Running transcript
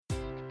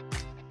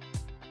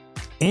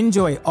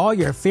Enjoy all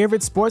your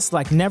favorite sports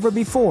like never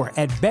before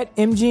at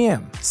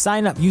BetMGM.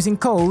 Sign up using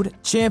code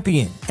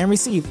CHAMPION and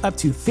receive up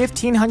to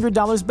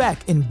 $1,500 back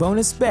in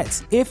bonus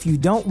bets if you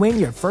don't win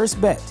your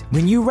first bet.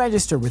 When you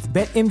register with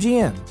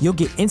BetMGM, you'll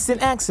get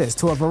instant access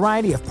to a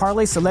variety of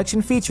parlay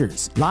selection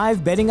features,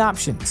 live betting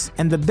options,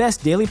 and the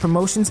best daily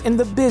promotions in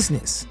the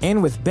business.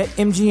 And with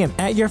BetMGM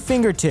at your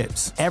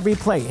fingertips, every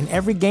play and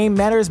every game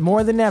matters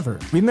more than ever.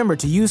 Remember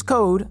to use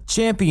code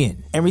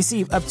CHAMPION and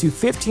receive up to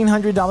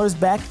 $1,500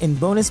 back in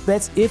bonus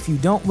bets if you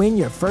don't win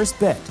your first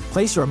bet.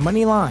 Place your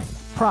money line,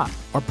 prop,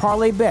 or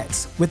parlay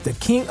bets with the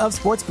king of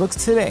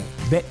sportsbooks today.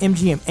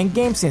 BetMGM and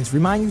GameSense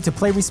remind you to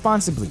play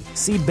responsibly.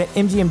 See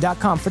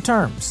BetMGM.com for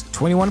terms.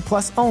 21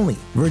 plus only.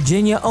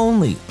 Virginia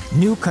only.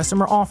 New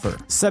customer offer.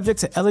 Subject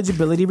to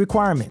eligibility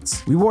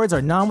requirements. Rewards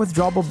are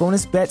non-withdrawable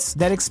bonus bets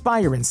that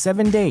expire in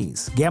 7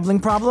 days. Gambling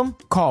problem?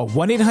 Call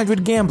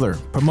 1-800-GAMBLER.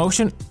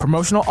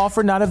 Promotional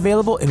offer not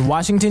available in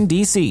Washington,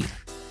 D.C.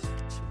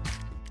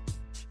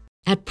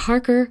 At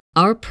Parker,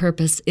 our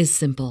purpose is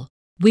simple.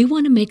 We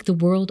want to make the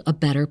world a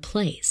better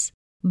place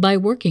by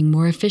working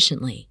more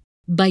efficiently,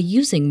 by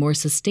using more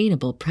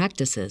sustainable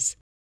practices,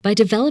 by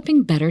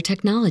developing better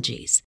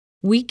technologies.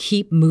 We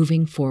keep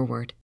moving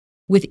forward.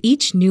 With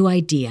each new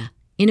idea,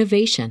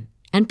 innovation,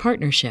 and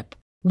partnership,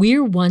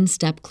 we're one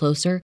step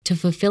closer to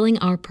fulfilling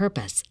our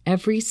purpose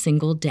every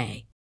single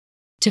day.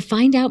 To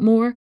find out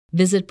more,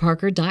 visit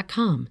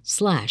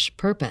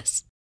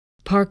parker.com/purpose.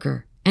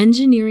 Parker,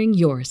 engineering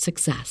your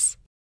success.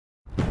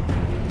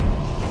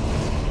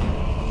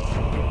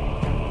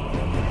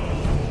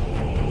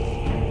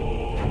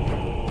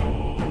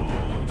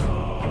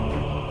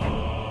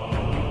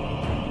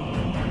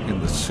 In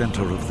the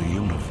center of the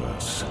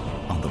universe,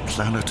 on the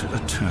planet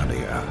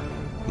Eternia,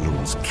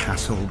 looms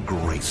Castle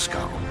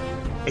Grayskull,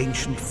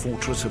 ancient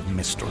fortress of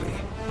mystery.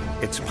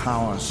 Its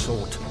power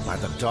sought by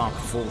the dark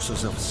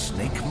forces of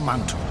Snake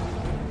Mountain,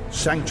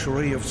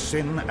 sanctuary of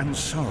sin and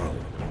sorrow,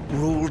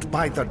 ruled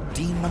by the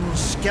demon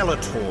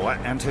Skeletor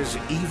and his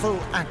evil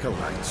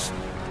acolytes.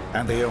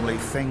 And the only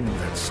thing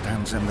that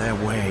stands in their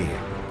way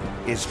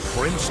is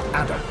Prince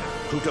Adam,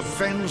 who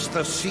defends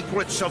the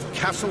secrets of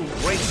Castle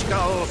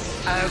Grayskull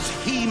as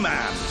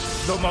He-Man,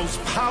 the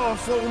most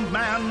powerful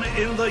man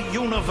in the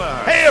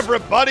universe. Hey,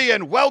 everybody,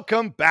 and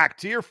welcome back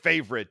to your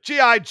favorite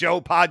G.I.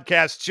 Joe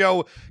podcast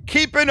show.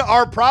 Keeping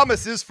our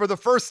promises for the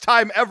first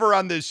time ever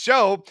on this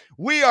show,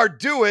 we are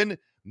doing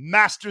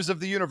Masters of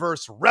the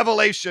Universe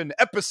Revelation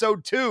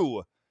Episode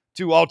 2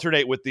 to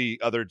alternate with the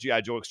other G.I.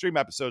 Joe Extreme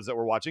episodes that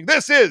we're watching.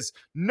 This is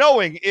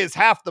Knowing is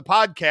Half the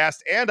Podcast,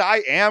 and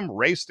I am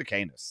Ray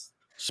Stacanis.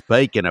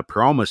 Speaking of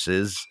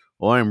promises,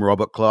 I'm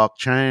Robert Clark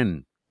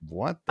Chan.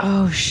 What?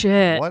 Oh,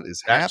 shit. What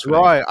is That's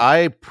happening? right.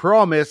 I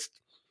promised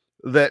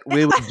that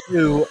we would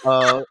do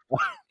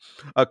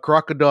a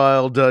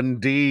Crocodile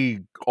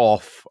Dundee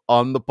off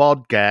on the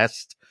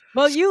podcast.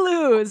 Well, you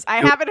lose.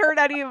 I haven't heard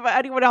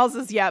anyone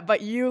else's yet,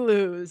 but you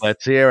lose.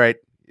 Let's hear it.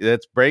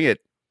 Let's bring it.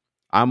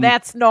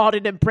 That's not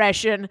an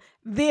impression.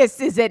 This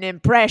is an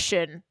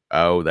impression.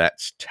 Oh,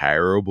 that's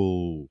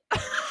terrible.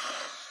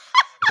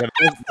 That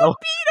was the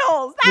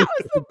Beatles. That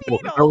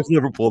was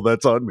Liverpool.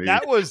 That's on me.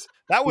 That was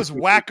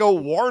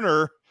Wacko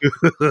Warner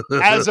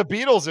as a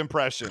Beatles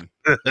impression.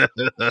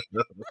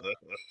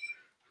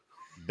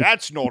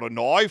 That's not a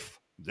knife.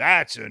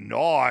 That's a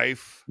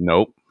knife.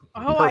 Nope.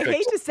 Oh, Perfect. I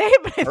hate to say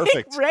it, but I Perfect.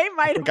 think Ray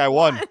might have I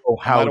won. Oh,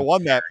 I might have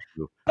won that.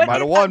 I might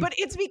have won. But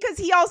it's because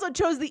he also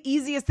chose the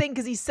easiest thing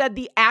because he said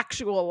the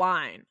actual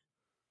line.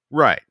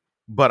 Right.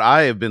 But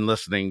I've been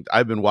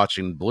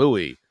watching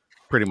Bluey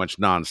pretty much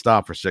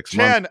nonstop for 6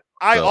 months. Chan,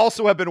 I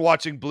also have been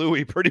watching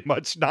Bluey pretty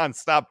much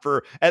nonstop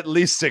for at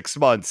least 6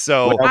 months.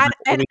 So,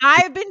 And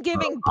I've been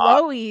giving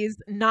blowies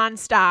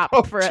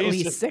nonstop for at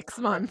Jesus. least 6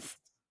 months.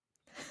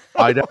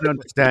 I don't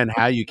understand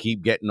how you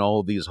keep getting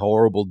all these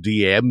horrible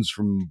DMs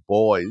from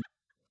boys.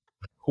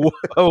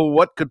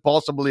 What could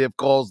possibly have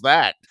caused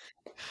that?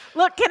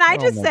 Look, can I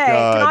just say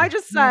God.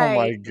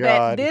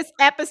 that this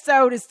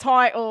episode is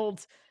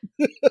titled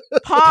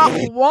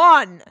Part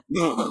 1.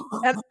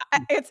 And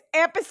it's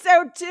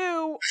episode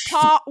 2,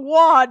 Part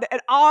 1,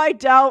 and I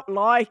don't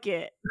like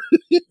it.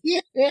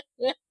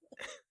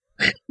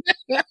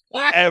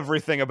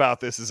 everything about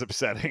this is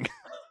upsetting.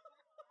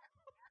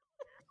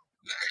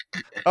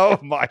 Oh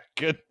my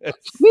goodness.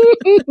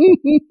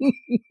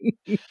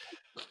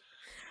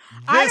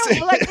 I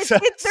don't like This is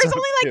there's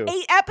only like episode 2.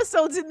 8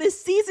 episodes in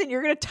this season.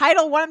 You're going to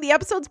title one of the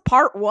episodes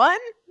Part 1?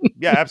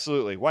 Yeah,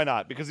 absolutely. Why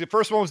not? Because the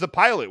first one was the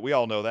pilot. We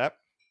all know that.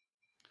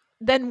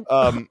 Then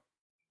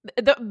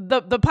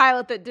the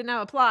pilot that didn't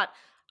have a plot.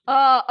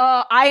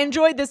 I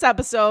enjoyed this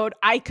episode.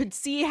 I could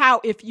see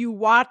how if you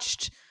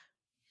watched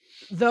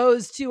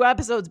those 2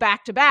 episodes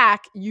back to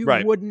back, you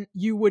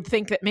would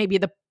think that maybe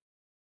the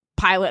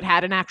pilot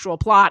had an actual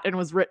plot and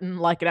was written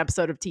like an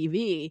episode of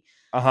TV.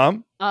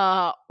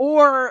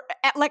 Or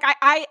like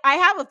I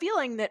have a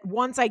feeling that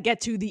once I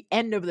get to the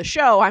end of the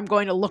show, I'm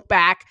going to look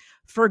back,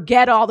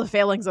 forget all the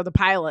failings of the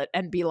pilot,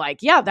 and be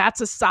like, yeah,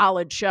 that's a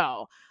solid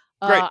show.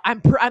 Great.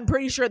 I'm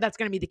pretty sure that's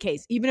going to be the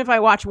case. Even if I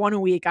watch one a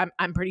week,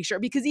 I'm pretty sure,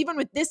 because even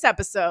with this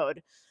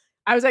episode,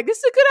 I was like, this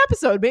is a good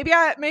episode.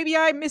 Maybe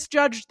I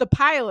misjudged the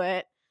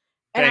pilot,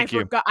 and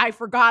I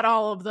forgot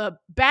all of the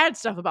bad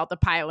stuff about the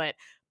pilot.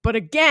 But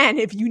again,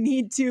 if you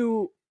need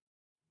to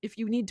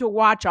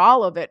watch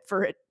all of it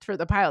for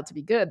the pilot to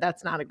be good,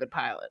 that's not a good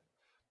pilot.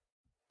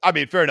 I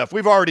mean, fair enough.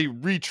 We've already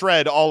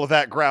retread all of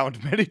that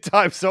ground many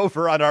times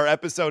over on our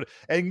episode,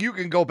 and you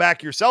can go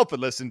back yourself and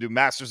listen to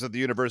Masters of the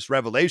Universe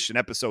Revelation,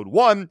 episode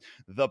 1,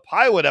 the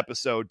pilot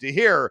episode, to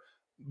hear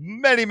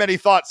many, many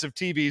thoughts of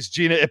TV's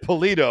Gina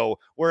Ippolito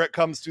where it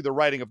comes to the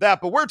writing of that.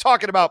 But we're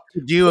talking about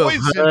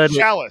Poison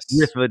Chalice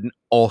with an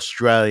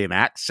Australian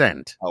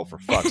accent. Oh, for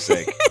fuck's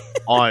sake.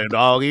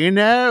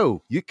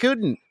 You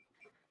couldn't.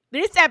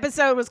 This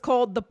episode was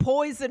called The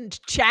Poisoned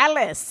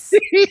Chalice.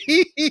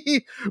 I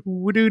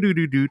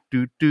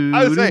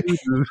was saying,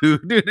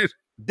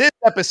 this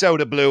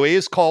episode of Bluey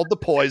is called The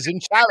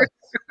Poisoned Chalice.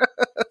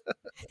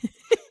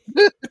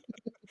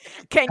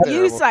 Can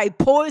you say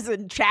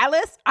Poison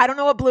Chalice? I don't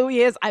know what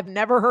Bluey is. I've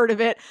never heard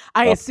of it.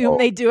 I assume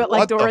they do it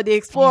like Dora the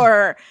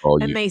Explorer,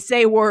 and they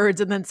say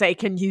words and then say,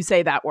 can you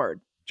say that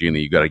word? Gina,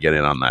 you got to get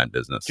in on that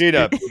business.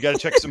 Gina, you got to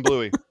check some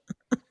Bluey.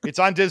 It's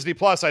on Disney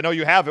Plus. I know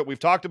you have it. We've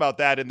talked about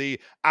that in the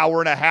hour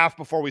and a half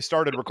before we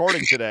started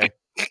recording today.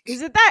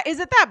 Is it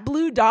that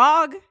blue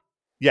dog?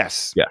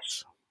 Yes.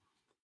 Yes.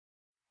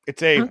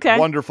 It's a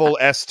wonderful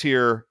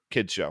S-tier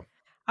kid show.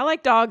 I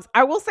like dogs.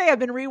 I will say I've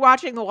been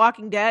rewatching The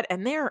Walking Dead,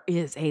 and there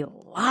is a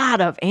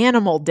lot of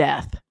animal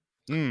death.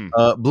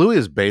 Bluey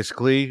is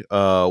basically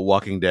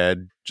Walking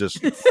Dead,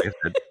 just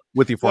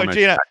with the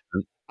aforementioned. Gina,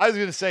 I was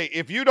going to say,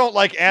 if you don't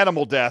like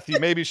animal death, you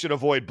maybe should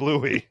avoid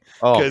Bluey.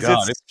 Oh,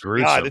 God, it's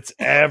gruesome. God, it's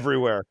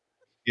everywhere.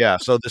 Yeah,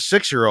 so the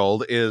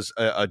 6-year-old is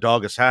a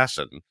dog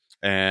assassin,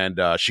 and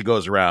she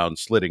goes around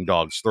slitting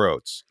dogs'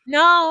 throats.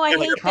 No, I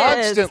hate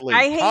this.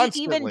 I hate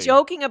even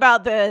joking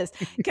about this.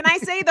 Can I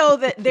say, though,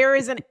 that there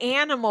is an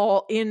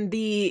animal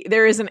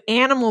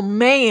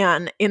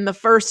man in the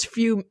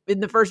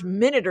first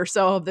minute or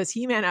so of this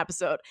He-Man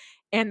episode,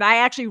 and I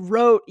actually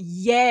wrote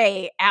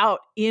 "yay" out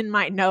in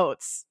my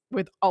notes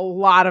with a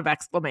lot of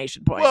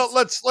exclamation points. Well,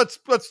 let's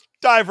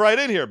dive right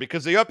in here,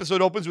 because the episode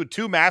opens with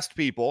 2 masked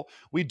people.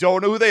 We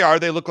don't know who they are.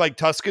 They look like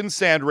Tusken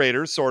Sand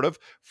Raiders, sort of,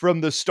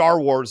 from the Star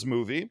Wars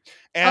movie.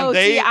 And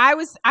I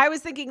was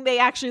thinking they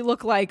actually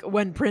look like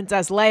when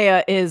Princess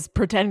Leia is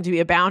pretending to be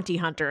a bounty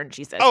hunter, and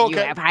she says, "You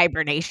have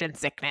hibernation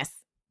sickness."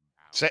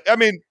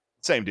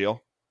 Same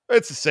deal.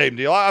 It's the same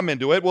deal. I'm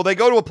into it. Well, they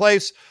go to a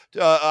place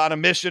on a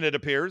mission, it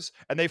appears,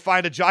 and they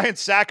find a giant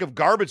sack of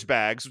garbage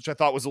bags, which I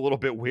thought was a little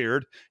bit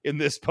weird in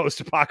this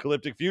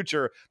post-apocalyptic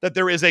future, that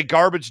there is a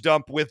garbage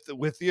dump with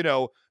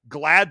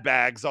Glad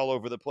bags all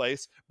over the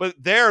place. But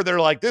they're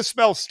like, this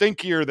smells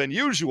stinkier than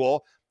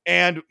usual.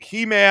 And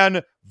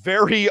He-Man,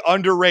 very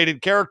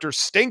underrated character,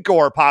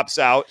 Stinkor, pops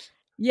out.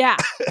 Yeah.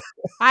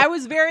 I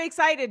was very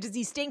excited to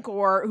see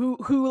Stinkor,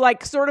 who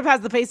like sort of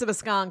has the face of a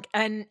skunk,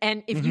 and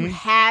if you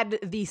had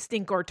the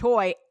Stinkor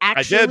toy,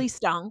 actually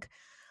stunk.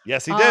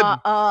 Yes, he did.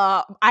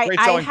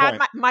 I had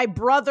my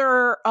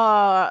brother,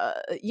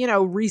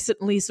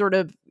 recently sort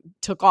of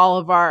took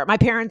my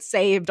parents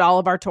saved all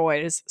of our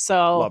toys.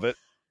 So love it.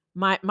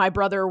 My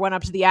brother went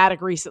up to the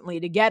attic recently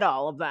to get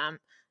all of them.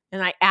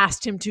 And I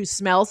asked him to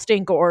smell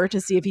Stinkor to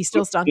see if he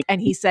still stunk.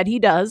 And he said he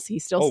does. He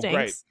still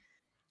stinks.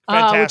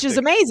 Which is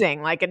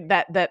amazing. Like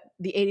that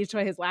the 80s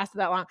toy has lasted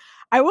that long.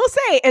 I will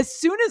say, as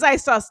soon as I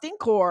saw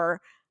Stinkor,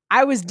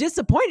 I was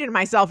disappointed in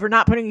myself for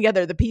not putting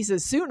together the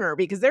pieces sooner,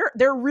 because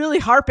they're really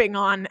harping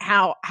on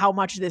how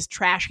much this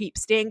trash heap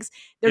stinks.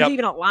 There's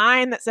even a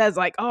line that says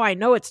like, "Oh, I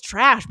know it's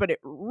trash, but it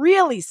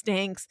really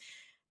stinks."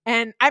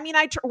 And I mean,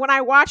 when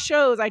I watch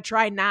shows, I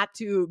try not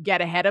to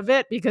get ahead of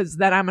it, because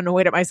then I'm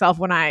annoyed at myself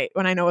when I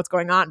know what's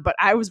going on. But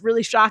I was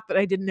really shocked that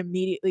I didn't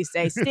immediately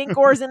say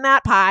Stinkor's in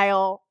that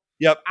pile.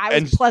 Yep. I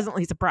was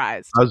pleasantly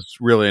surprised. I was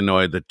really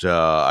annoyed that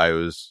I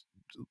was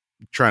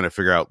trying to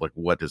figure out, like,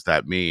 what does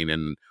that mean?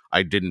 And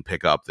I didn't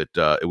pick up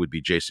that it would be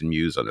Jason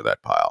Mewes under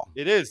that pile.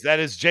 It is. That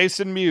is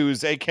Jason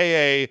Mewes,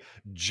 a.k.a.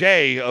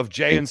 Jay of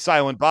Jay and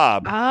Silent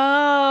Bob.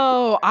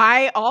 Oh,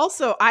 I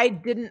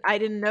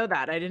didn't know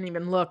that. I didn't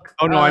even look.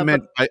 Oh, no,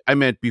 I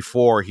meant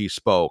before he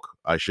spoke.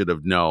 I should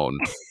have known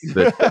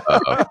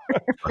that.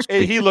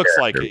 He looks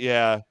like it,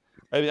 yeah.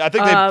 I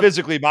think they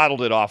physically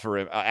modeled it after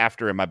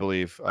him, I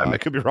believe. I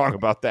could be wrong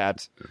about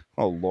that.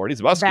 Oh Lord,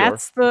 he's muscular.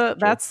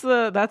 That's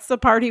the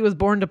part he was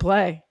born to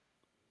play.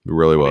 It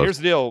really was. Here's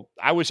the deal.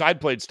 I wish I'd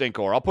played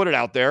Stinkor. I'll put it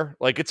out there.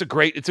 Like, it's a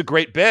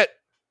great bit.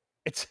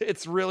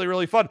 It's really,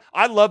 really fun.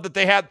 I love that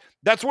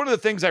that's one of the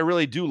things I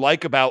really do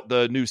like about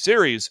the new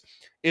series,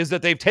 is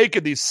that they've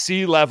taken these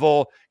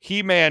C-level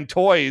He-Man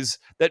toys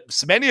that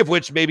many of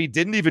which maybe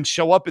didn't even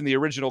show up in the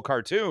original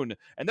cartoon,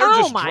 and they're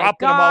just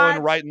dropping them all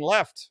in right and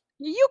left.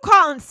 You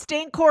calling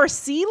Stinkor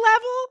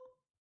C-level?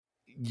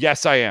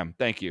 Yes, I am.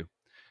 Thank you.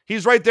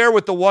 He's right there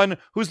with the one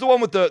with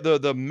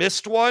the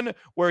mist one,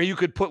 where you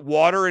could put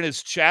water in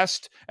his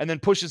chest and then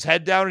push his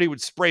head down and he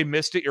would spray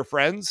mist at your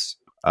friends.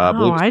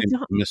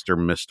 Mr.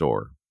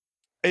 Mistor.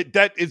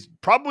 That is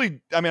probably,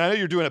 I mean, I know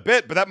you're doing a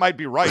bit, but that might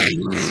be right.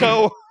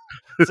 So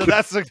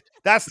that's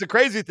the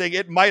crazy thing.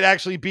 It might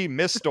actually be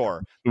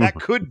Mistor. That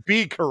could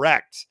be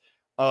correct.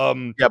 Yeah,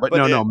 but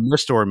no,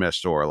 Mistor,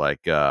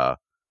 like Mr.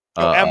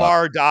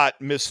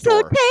 Mistor.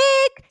 So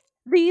take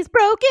these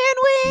broken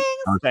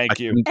wings. Thank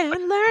you. And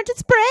learn to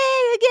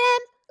spray again.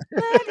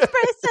 Learn to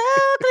spray so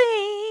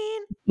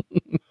clean.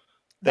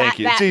 Thank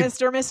you. That See,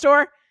 Mr.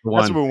 Mistor.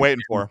 That's what we're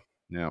waiting for.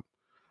 Yeah.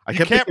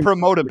 You can't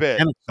promote a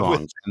bit.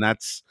 Songs, and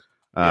that's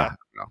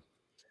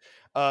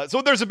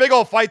so there's a big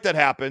old fight that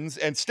happens,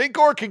 and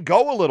Stinkor can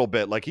go a little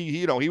bit. Like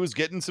he was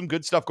getting some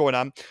good stuff going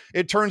on.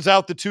 It turns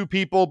out the two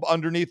people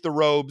underneath the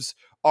robes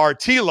are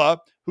Teela,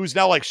 who's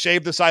now like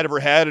shaved the side of her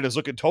head and is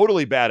looking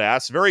totally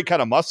badass, very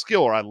kind of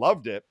muscular. I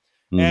loved it.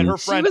 And her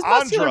friend she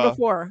was muscular Andra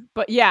before,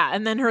 but yeah,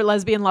 and then her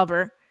lesbian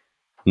lover,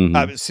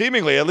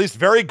 seemingly at least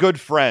very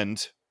good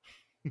friend.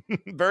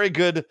 Very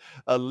good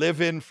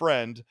live-in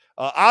friend,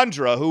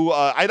 Andra, who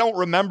I don't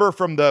remember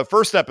from the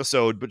first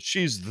episode, but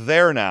she's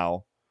there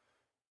now.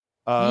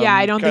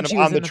 I don't think she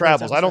was on the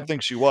travels. I don't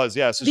think she was.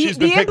 Yeah, so she's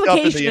been the picked up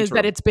in the implication is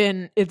that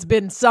it's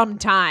been some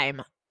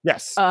time.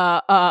 Yes.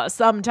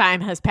 Some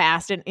time has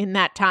passed, and in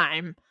that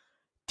time,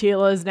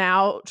 Teela is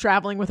now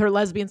traveling with her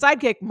lesbian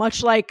sidekick,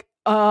 much like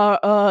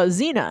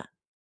Xena.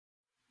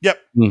 Yep.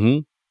 Mm-hmm.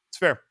 It's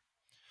fair.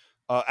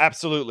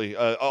 Absolutely.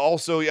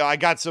 Also, yeah, I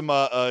got some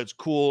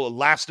cool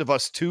Last of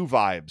Us 2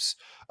 vibes,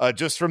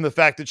 just from the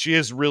fact that she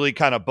is really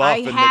kind of buff.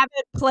 I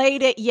haven't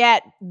played it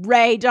yet,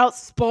 Ray. Don't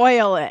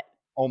spoil it.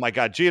 Oh my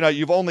God, Gina,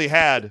 you've only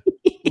had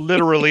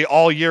literally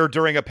all year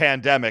during a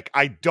pandemic.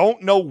 I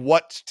don't know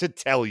what to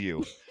tell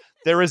you.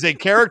 There is a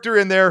character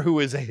in there who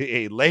is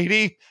a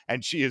lady,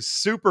 and she is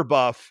super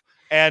buff,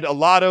 and a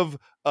lot of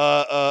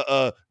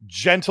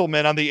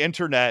gentlemen on the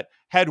internet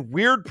had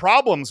weird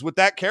problems with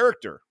that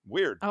character.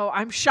 Weird. Oh,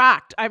 I'm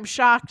shocked. I'm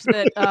shocked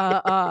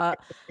that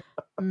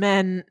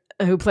men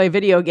who play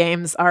video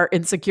games are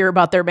insecure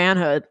about their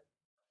manhood.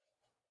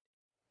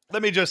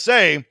 Let me just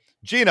say,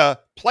 Gina,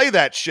 play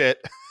that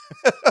shit.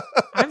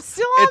 I'm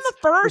still on the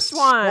first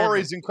one. The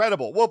story's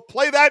incredible. Well,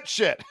 play that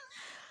shit.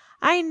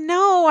 I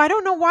know. I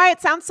don't know why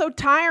it sounds so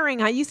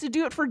tiring. I used to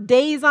do it for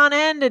days on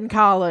end in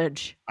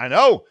college. I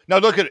know. Now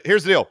look at it.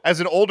 Here's the deal. As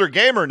an older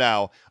gamer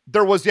now,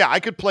 I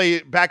could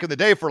play back in the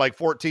day for like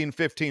 14,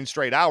 15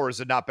 straight hours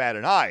and not bat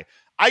an eye.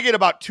 I get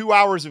about 2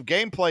 hours of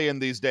gameplay in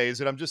these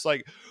days, and I'm just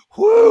like,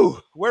 whoo,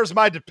 where's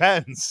my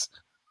Depends?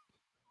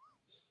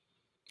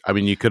 I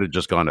mean, you could have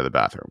just gone to the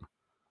bathroom.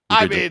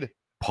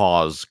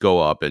 Pause, go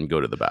up, and go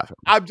to the bathroom.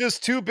 I'm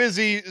just too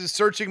busy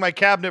searching my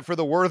cabinet for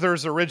the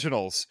Werther's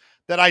originals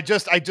that I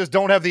just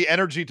don't have the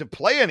energy to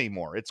play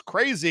anymore. It's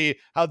crazy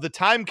how the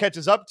time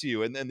catches up to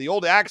you. And the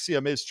old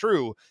axiom is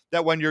true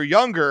that when you're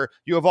younger,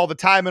 you have all the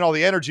time and all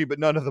the energy, but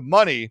none of the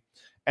money.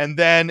 And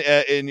then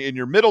in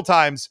your middle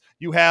times,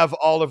 you have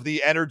all of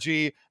the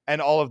energy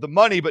and all of the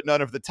money, but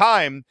none of the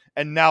time.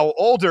 And now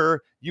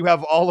older, you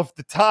have all of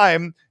the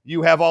time,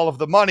 you have all of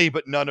the money,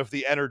 but none of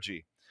the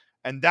energy.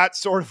 And that's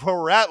sort of where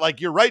we're at.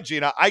 Like, you're right,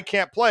 Gina. I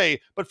can't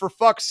play, but for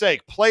fuck's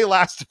sake, play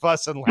Last of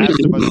Us and Last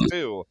of Us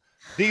 2.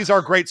 These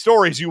are great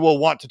stories you will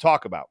want to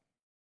talk about.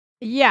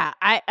 Yeah,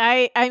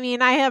 I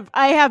mean, I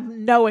have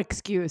no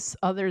excuse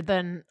other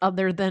than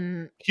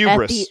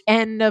hubris.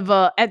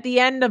 At the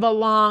end of a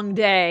long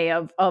day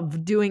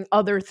of doing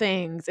other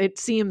things, it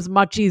seems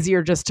much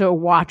easier just to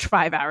watch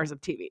 5 hours of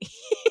TV.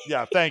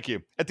 Yeah, thank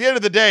you. At the end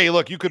of the day,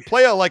 look, you could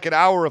play like an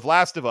hour of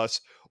Last of Us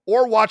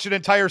or watch an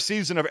entire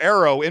season of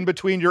Arrow in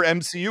between your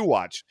MCU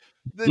watch.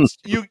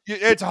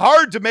 It's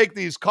hard to make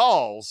these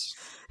calls.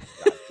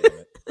 God damn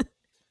it.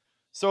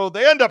 So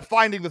they end up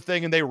finding the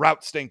thing and they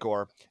rout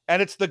Stinkor.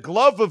 And it's the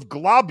glove of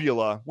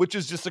Globula, which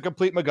is just a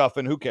complete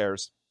MacGuffin. Who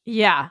cares?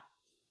 Yeah.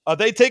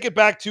 They take it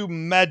back to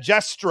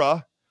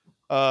Majestra,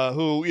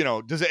 who,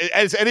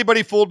 is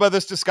anybody fooled by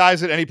this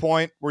disguise at any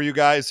point? Were you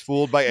guys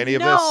fooled by any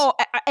of this? No,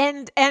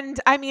 and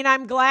I mean,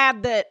 I'm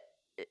glad that,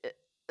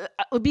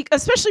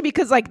 especially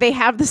because like they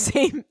have the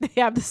same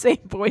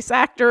voice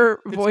actor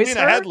voice.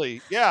 Nina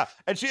Headley, yeah,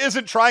 and she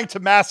isn't trying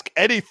to mask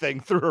anything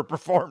through her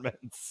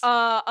performance.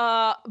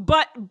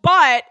 But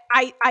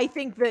I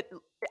think that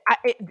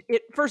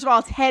it first of all,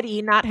 it's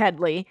Hetty, not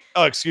Headley.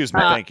 Oh, excuse me,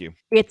 thank you.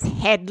 It's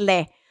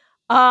Headley.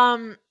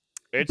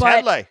 It's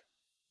Headley.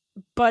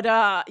 But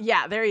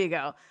yeah, there you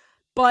go.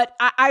 But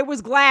I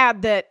was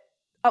glad that,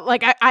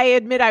 I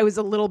admit I was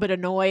a little bit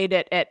annoyed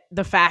at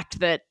the fact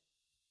that,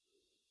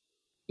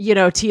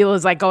 Teela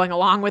is like going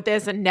along with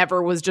this and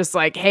never was just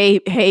like,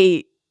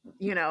 hey,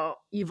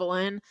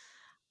 Evelyn.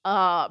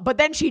 But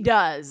then she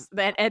does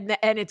that.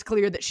 And it's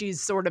clear that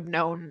she's sort of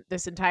known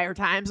this entire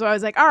time. So I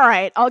was like, all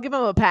right, I'll give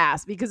him a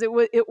pass because it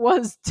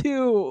was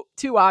too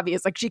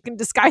obvious. Like, she can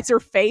disguise her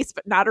face,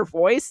 but not her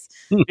voice.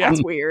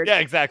 That's weird. Yeah,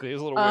 exactly.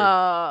 It's a little weird.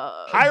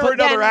 Hire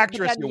another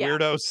actress, you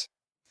weirdos.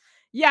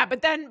 Yeah,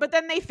 but then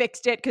they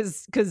fixed it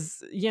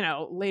because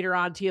later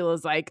on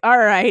Teela's like, all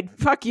right,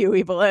 fuck you,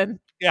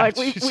 Evelyn. Yeah, like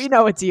we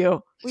know it's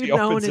you. We've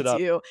known it's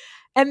you.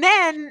 And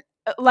then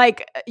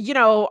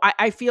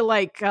I feel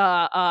like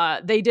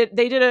they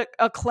did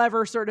a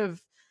clever sort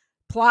of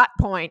plot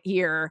point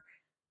here,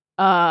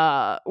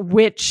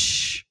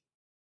 which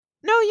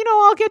no,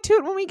 I'll get to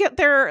it when we get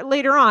there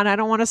later on. I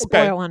don't want to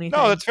spoil anything.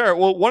 No, that's fair.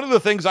 Well, one of the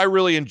things I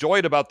really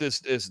enjoyed about this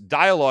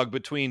dialogue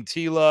between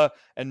Teela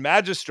and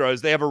Magistra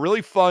is they have a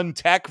really fun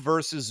tech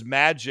versus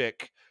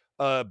magic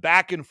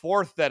back and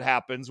forth that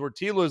happens where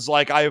Teela's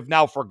like, I have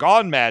now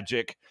forgone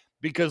magic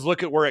because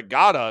look at where it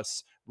got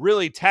us.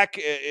 Really, tech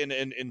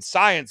in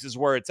science is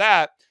where it's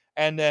at.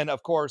 And then,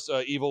 of course,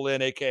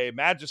 Evelyn, aka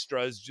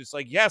Magistra, is just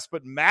like, yes,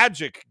 but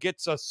magic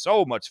gets us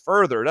so much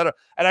further. And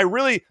I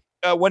really,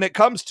 when it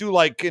comes to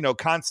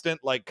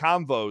constant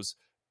convos,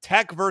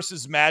 tech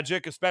versus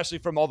magic, especially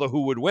from all the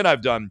Who Would Win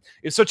I've done,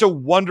 is such a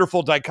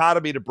wonderful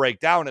dichotomy to break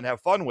down and have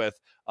fun with.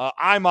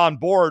 I'm on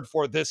board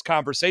for this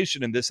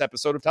conversation in this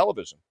episode of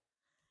television.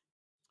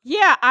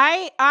 Yeah,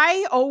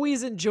 I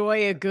always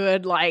enjoy a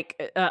good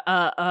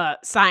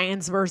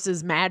science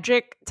versus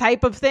magic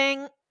type of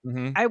thing.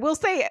 Mm-hmm. I will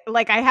say,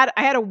 I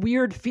had a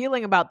weird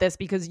feeling about this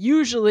because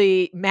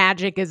usually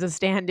magic is a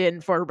stand-in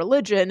for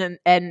religion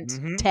and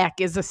mm-hmm. tech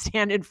is a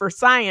stand-in for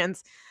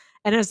science.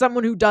 And as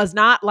someone who does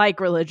not like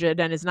religion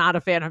and is not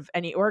a fan of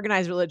any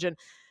organized religion,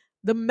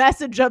 the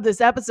message of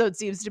this episode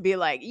seems to be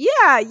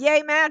yeah,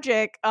 yay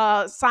magic,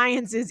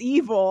 science is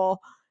evil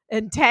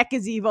and tech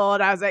is evil.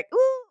 And I was like,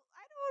 ooh,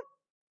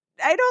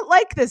 I don't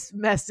like this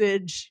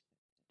message.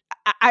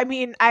 I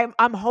mean,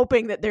 I'm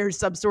hoping that there's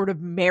some sort of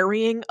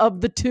marrying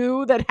of the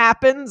two that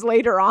happens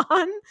later on.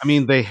 I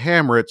mean, they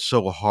hammer it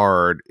so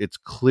hard, it's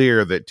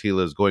clear that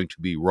Teela is going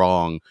to be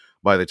wrong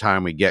by the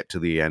time we get to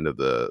the end of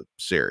the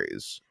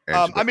series. And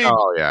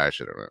I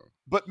should have known.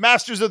 But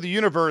Masters of the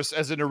Universe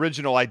as an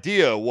original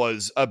idea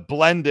was a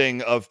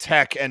blending of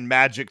tech and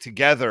magic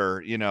together,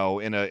 in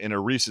a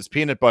Reese's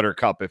peanut butter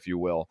cup, if you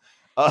will.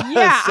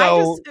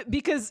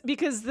 Because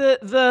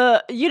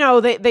the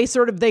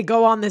they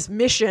go on this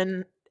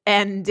mission.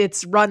 And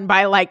it's run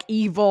by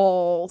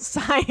evil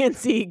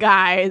sciencey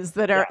guys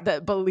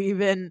that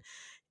believe in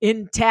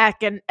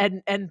tech and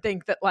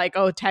think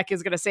that tech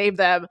is going to save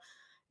them.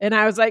 And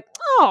I was like,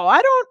 oh,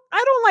 I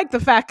don't like the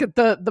fact that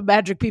the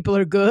magic people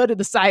are good and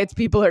the science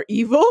people are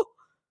evil.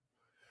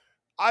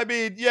 I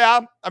mean, yeah,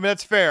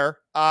 that's fair.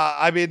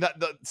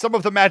 Some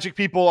of the magic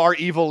people are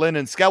Evelyn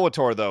and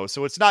Skeletor though,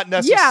 so it's not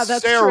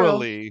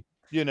necessarily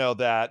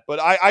that, but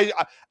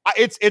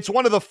it's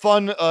one of the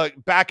fun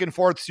back and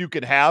forths you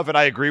could have, and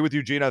I agree with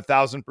you, Gina,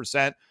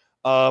 1,000%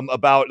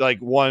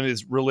 about one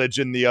is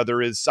religion, the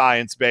other is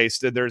science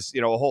based, and there's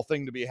a whole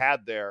thing to be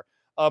had there.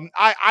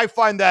 I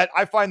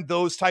find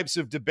those types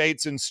of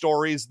debates and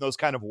stories, those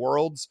kind of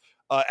worlds,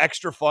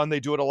 extra fun. They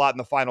do it a lot in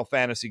the Final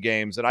Fantasy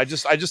games, and I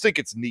just think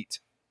it's neat.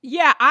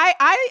 Yeah,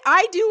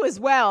 I do as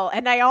well.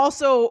 And I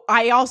also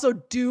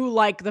do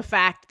like the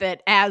fact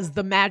that as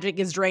the magic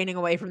is draining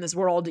away from this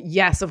world,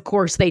 yes, of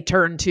course they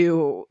turn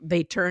to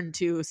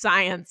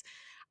science.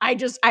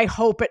 I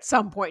hope at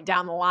some point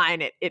down the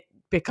line it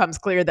becomes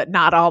clear that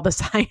not all the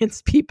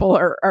science people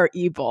are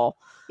evil.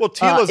 Well,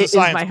 Teela's a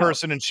science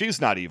person and she's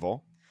not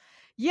evil.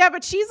 Yeah,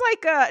 but she's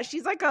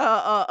like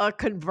a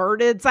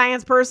converted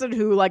science person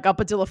who up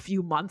until a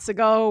few months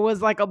ago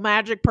was a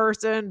magic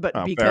person, but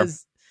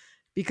because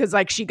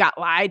she got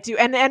lied to.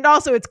 And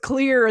also it's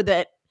clear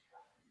that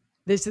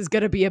this is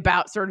going to be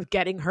about sort of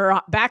getting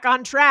her back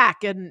on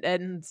track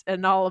and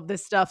all of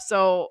this stuff.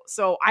 So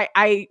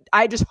I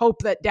just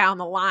hope that down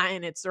the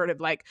line, it's sort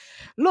of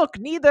look,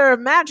 neither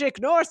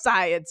magic nor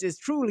science is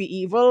truly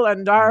evil.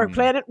 And our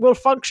planet will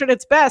function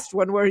its best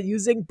when we're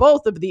using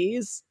both of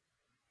these.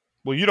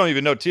 Well, you don't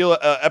even know Teela.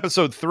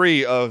 Episode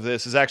 3 of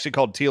this is actually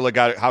called Teela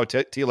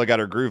got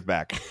her groove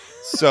back.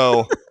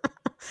 So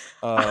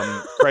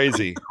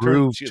crazy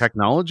groove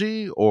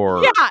technology,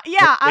 or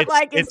yeah.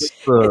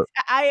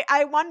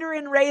 I wonder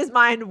in Ray's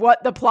mind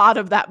what the plot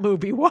of that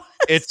movie was.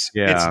 It's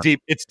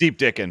deep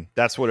dickin'.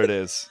 That's what it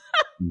is.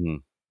 Mm-hmm.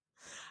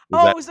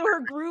 So her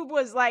groove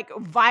was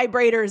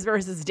vibrators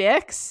versus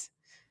dicks.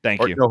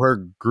 Thank you. No,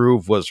 her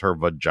groove was her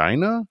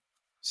vagina.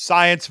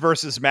 Science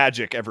versus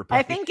magic, everybody.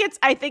 I think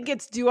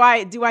it's do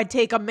I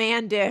take a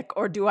man dick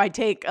or do I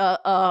take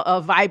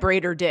a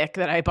vibrator dick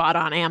that I bought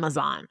on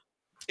Amazon?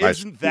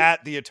 Isn't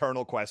that the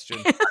eternal question?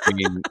 I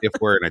mean, if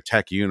we're in a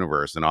tech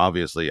universe, then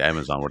obviously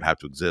Amazon would have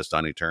to exist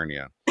on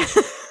Eternia.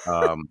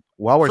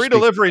 While we're free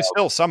delivery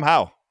still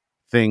somehow.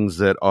 Things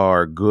that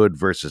are good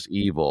versus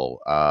evil,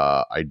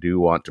 I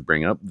do want to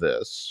bring up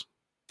this.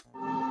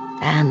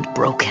 And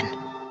broken.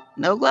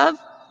 No love,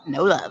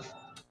 no love.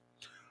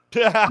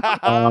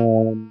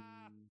 I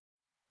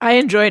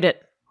enjoyed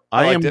it.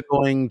 I am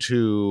going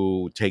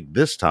to take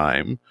this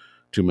time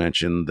to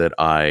mention that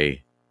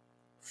I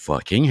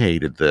fucking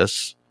hated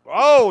this.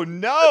 Oh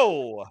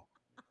no!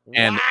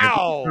 And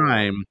every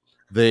time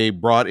they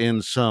brought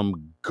in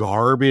some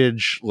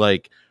garbage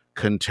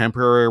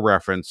contemporary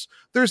reference.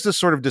 There's this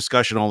sort of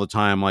discussion all the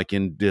time,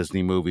 in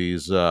Disney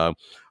movies. I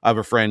have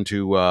a friend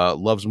who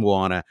loves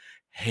Moana,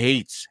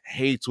 hates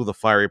with a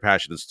fiery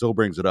passion, and still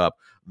brings it up.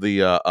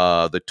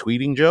 The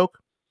tweeting joke,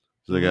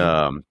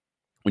 when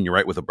you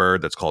write with a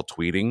bird, that's called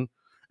tweeting,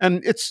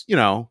 and it's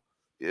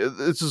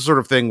it's the sort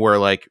of thing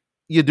where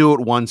you do it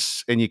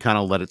once and you kind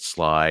of let it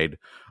slide.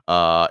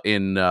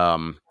 In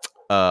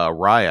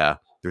Raya,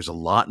 there's a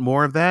lot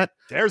more of that.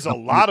 There's a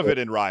lot of it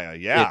in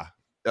Raya. Yeah.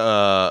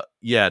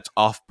 It's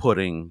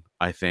off-putting,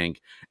 I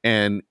think.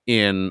 And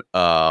in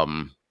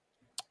this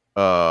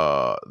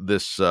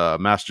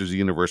Masters of the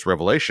Universe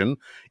Revelation,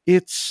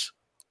 it's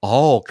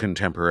all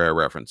contemporary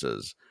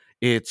references.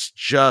 It's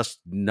just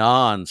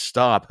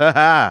non-stop.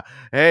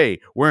 Hey,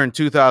 we're in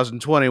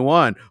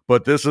 2021,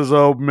 but this is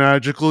a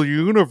magical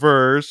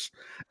universe.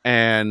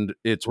 And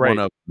it's one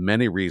of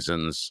many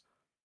reasons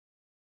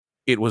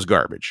it was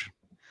garbage.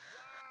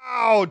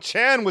 Wow,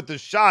 Chan with the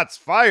shots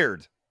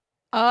fired.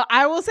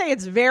 I will say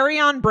it's very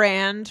on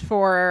brand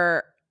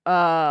for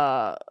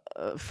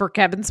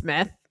Kevin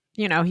Smith.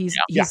 You know, he's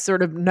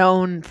sort of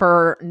known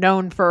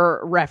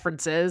for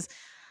references.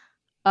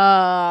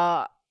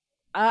 I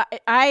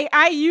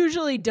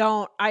usually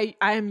don't.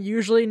 I'm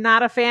usually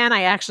not a fan.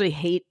 I actually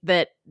hate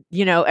that,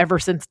 you know, ever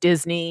since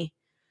Disney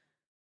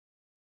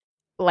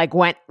like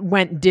went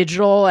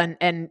digital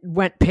and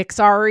went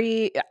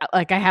Pixar-y,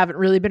 like I haven't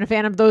really been a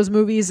fan of those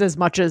movies as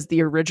much as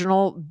the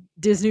original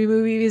Disney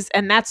movies,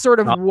 and that's sort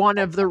of one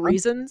of the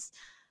reasons.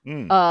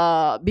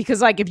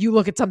 Because like if you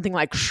look at something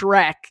like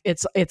Shrek,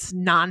 it's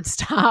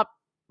nonstop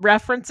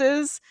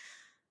references.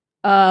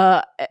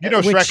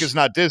 Shrek is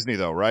not Disney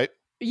though, right?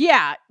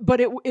 Yeah,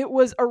 but it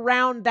was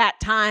around that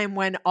time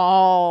when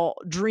all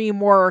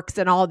DreamWorks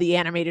and all the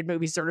animated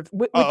movies sort of,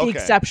 with the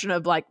exception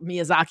of like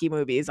Miyazaki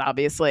movies,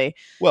 obviously.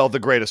 Well, the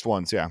greatest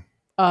ones, yeah.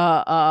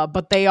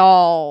 But they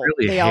all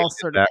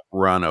sort of that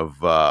run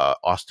of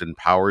Austin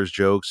Powers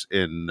jokes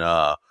in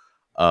My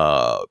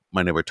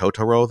Neighbor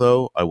Totoro.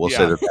 Though I will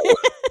say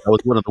that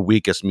was one of the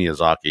weakest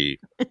Miyazaki.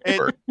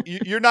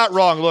 You're not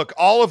wrong. Look,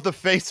 all of the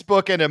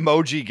Facebook and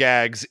emoji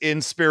gags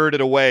in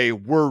Spirited Away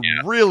were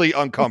really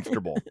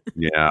uncomfortable.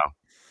 Yeah.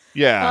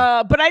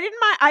 But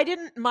I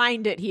didn't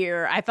mind it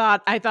here. I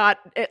thought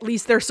at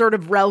least they're sort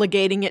of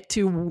relegating it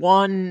to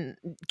one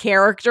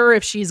character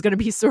if she's going to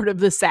be sort of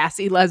the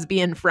sassy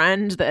lesbian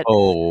friend that.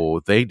 Oh,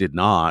 they did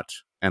not.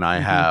 And I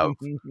have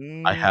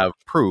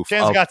proof.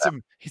 Chan's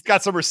he's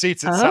got some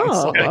receipts. It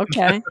sounds like.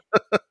 Okay.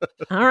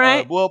 All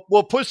right.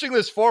 Well, pushing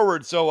this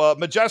forward. So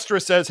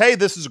Majestra says, "Hey,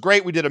 this is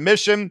great. We did a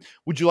mission.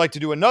 Would you like to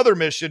do another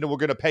mission? And we're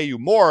going to pay you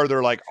more."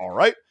 They're like, "All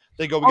right."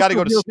 They go, "We got to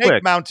go to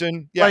Snake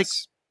Mountain." Yes. Like,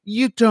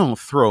 you don't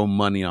throw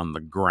money on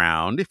the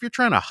ground if you're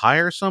trying to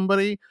hire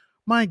somebody.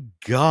 My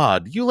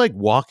God, you like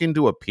walk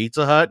into a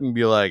Pizza Hut and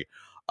be like,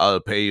 "I'll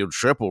pay you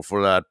triple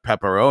for that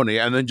pepperoni,"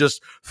 and then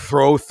just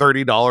throw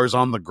 $30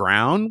 on the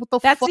ground. What the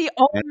fuck? That's the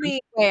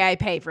only way I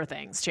pay for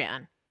things,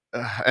 Chan.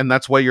 And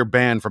that's why you're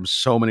banned from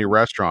so many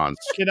restaurants.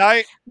 Can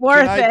I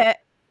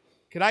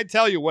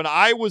tell you, when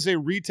I was a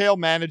retail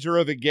manager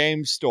of a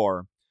game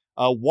store,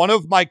 one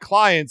of my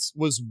clients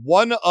was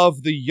one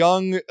of the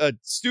young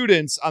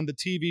students on the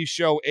TV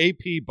show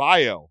AP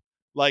Bio.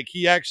 Like,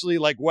 he actually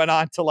went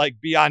on to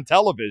be on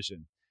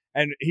television,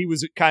 and he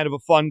was kind of a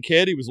fun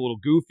kid. He was a little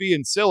goofy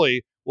and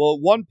silly. Well,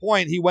 at one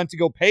point he went to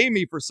go pay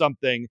me for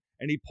something,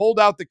 and he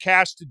pulled out the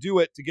cash to do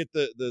it, to get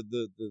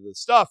the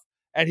stuff.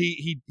 And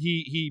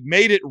he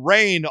made it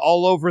rain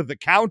all over the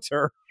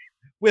counter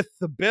with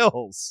the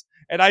bills.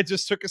 And I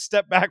just took a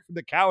step back from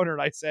the counter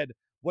and I said,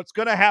 "What's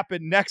going to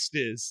happen next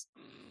is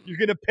you're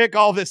going to pick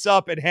all this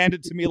up and hand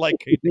it to me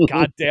like a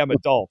goddamn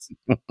adult."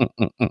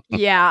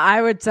 Yeah,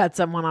 I would set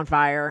someone on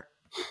fire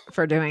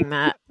for doing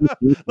that.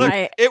 Look,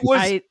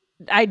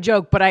 I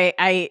joke, but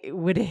I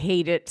would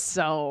hate it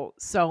so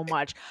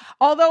much.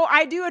 Although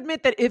I do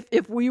admit that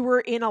if we were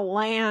in a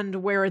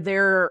land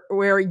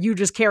where you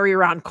just carry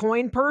around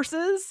coin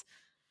purses,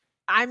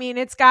 I mean,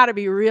 it's got to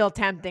be real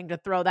tempting to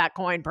throw that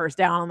coin purse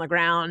down on the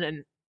ground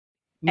and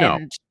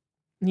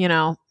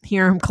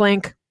hear him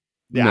clink.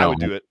 Yeah, no, I would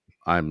do it.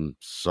 I'm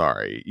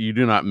sorry. You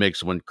do not make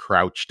someone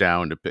crouch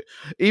down to pick,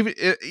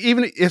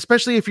 even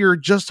especially if you're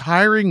just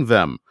hiring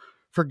them.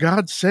 For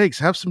God's sakes,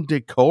 have some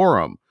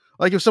decorum.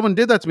 Like, if someone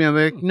did that to me, I'm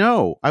like,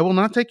 "No, I will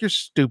not take your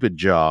stupid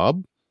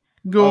job.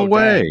 Go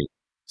away." Dang.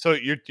 So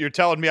you're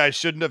telling me I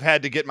shouldn't have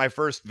had to get my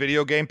first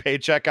video game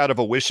paycheck out of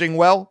a wishing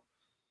well?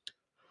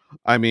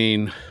 I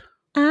mean,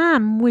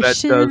 I'm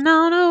wishing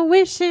on a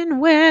wishing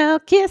well,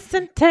 kiss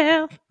and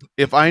tell.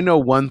 If I know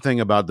one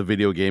thing about the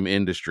video game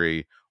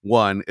industry,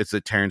 one, it's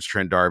that Terrence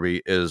Trent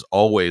D'Arby is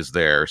always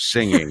there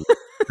singing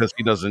because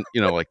he doesn't,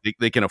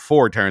 they can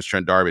afford Terrence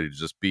Trent D'Arby to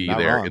just be not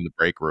there wrong. In the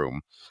break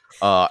room.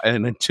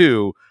 And then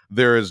two,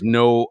 there is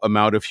no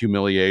amount of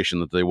humiliation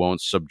that they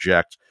won't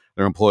subject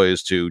their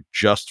employees to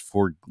just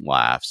for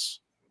laughs.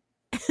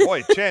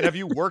 Boy, Chan, have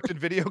you worked in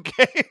video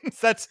games?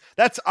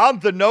 That's on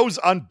the nose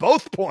on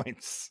both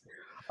points.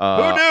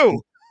 Who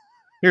knew?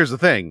 Here's the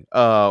thing.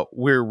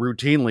 We're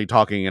routinely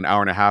talking an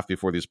hour and a half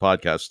before these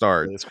podcasts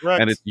start. That's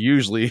correct. And it's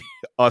usually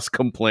us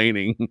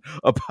complaining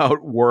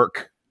about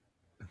work.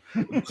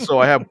 So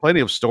I have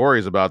plenty of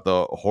stories about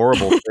the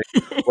horrible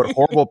what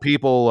horrible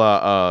people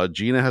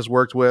Gina has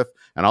worked with,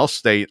 and I'll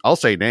say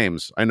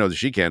names. I know that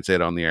she can't say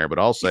it on the air, but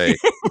I'll say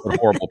what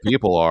horrible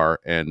people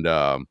are and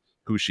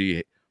who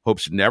she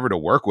hopes never to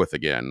work with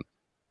again.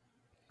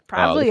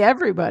 Probably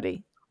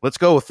everybody. Let's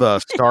go with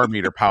star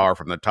meter power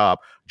from the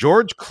top.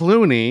 George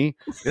Clooney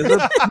is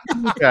a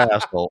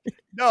castle.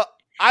 No,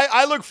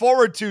 I look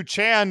forward to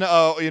Chan,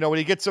 when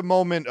he gets a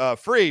moment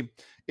free,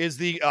 is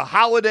the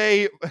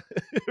holiday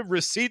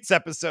receipts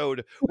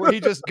episode where he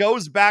just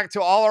goes back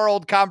to all our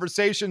old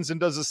conversations and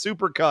does a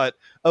supercut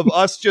of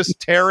us just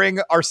tearing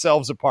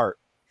ourselves apart.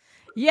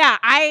 Yeah,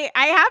 I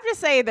have to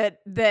say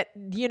that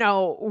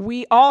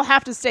we all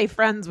have to stay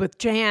friends with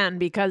Chan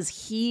because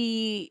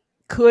he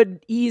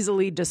could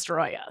easily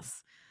destroy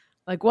us.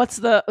 Like, what's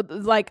the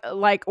like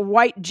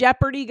White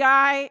Jeopardy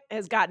guy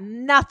has got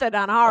nothing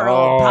on our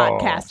old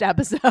podcast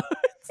episodes.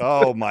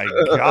 Oh my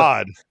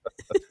God.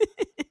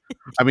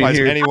 I mean,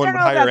 anyone would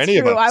hire any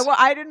of us.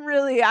 I didn't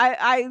really.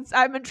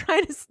 I've been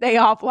trying to stay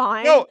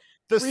offline. No,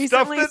 the recently,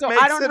 stuff that so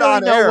makes I don't it really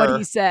on know air. what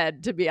he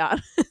said, to be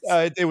honest.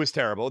 It was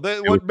terrible.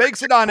 What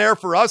makes it on air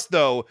for us,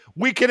 though,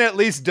 we can at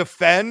least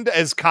defend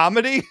as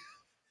comedy,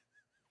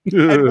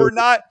 and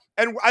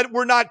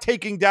we're not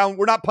taking down.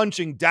 We're not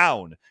punching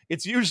down.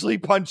 It's usually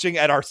punching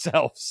at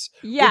ourselves.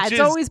 Yeah, it's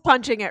always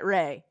punching at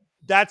Ray.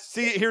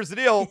 Here's the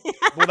deal.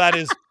 Well, that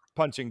is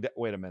punching.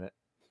 Wait a minute.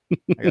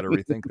 I got to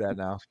rethink that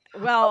now.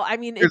 Well, I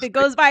mean, if it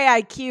goes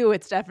by IQ,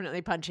 it's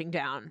definitely punching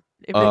down.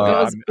 If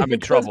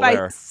it goes by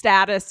there.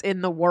 Status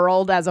in the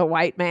world as a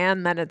white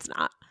man, then it's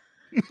not.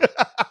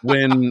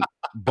 When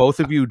both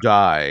of you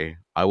die,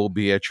 I will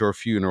be at your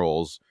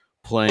funerals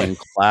playing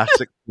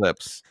classic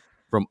clips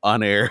from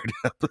unaired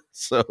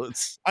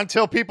episodes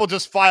until people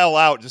just file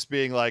out, just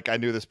being like, "I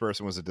knew this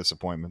person was a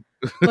disappointment."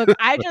 Look,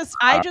 I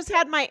just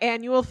had my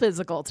annual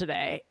physical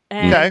today,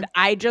 and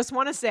I just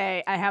want to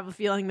say I have a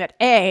feeling that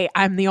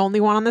I'm the only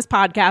one on this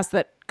podcast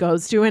that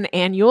goes to an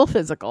annual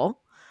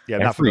physical. Yeah,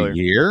 not every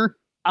familiar. year.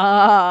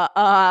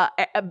 What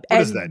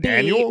is that?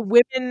 Annual?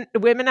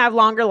 Women have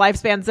longer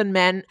lifespans than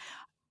men,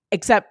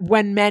 except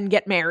when men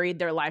get married,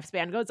 their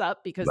lifespan goes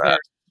up because they're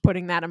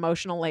putting that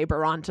emotional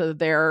labor onto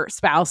their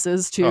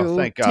spouses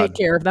to take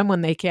care of them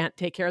when they can't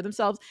take care of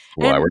themselves.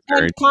 Well,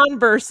 and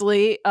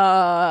conversely,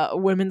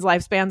 women's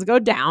lifespans go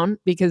down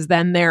because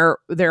then they're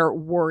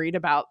worried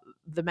about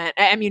the men.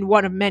 I mean,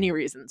 one of many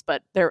reasons,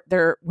 but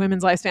their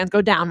women's lifespans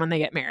go down when they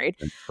get married.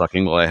 And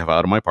sucking the life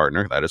out of my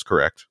partner. That is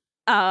correct.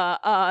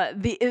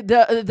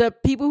 The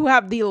people who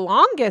have the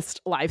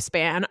longest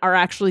lifespan are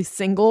actually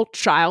single,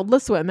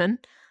 childless women.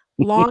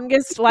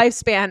 Longest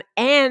lifespan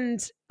and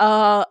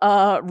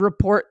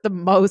report the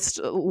most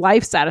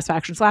life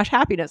satisfaction /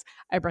 happiness.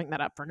 I bring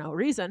that up for no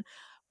reason,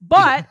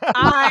 but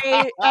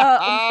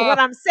what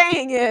I'm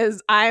saying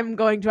is I'm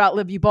going to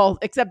outlive you both,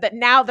 except that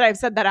now that I've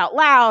said that out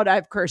loud,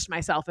 I've cursed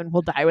myself and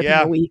will die within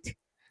a week.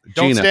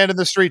 Don't Gina, stand in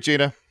the street,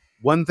 Gina.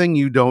 One thing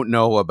you don't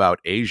know about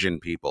Asian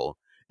people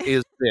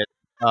is that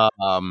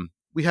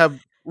we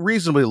have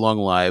reasonably long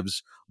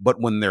lives,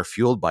 but when they're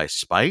fueled by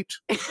spite,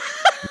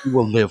 we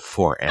will live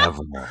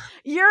forever.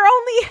 You're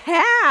only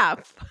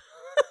half.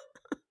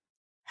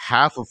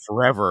 Half of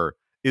forever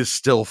is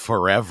still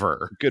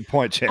forever. Good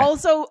point, Chan.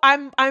 Also,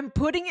 I'm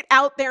putting it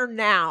out there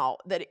now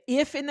that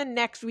if in the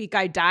next week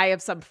I die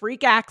of some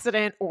freak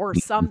accident or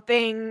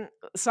something,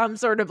 some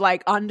sort of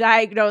like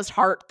undiagnosed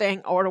heart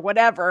thing or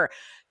whatever,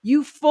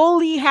 you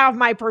fully have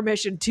my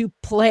permission to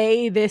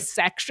play this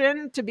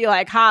section, to be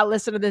like,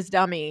 listen to this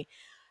dummy.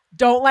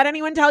 Don't let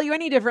anyone tell you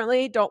any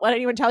differently. Don't let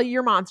anyone tell you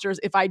you're monsters.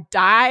 If I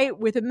die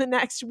within the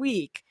next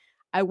week,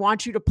 I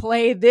want you to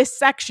play this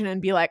section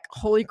and be like,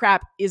 holy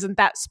crap, isn't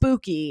that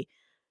spooky?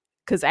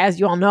 Because as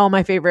you all know,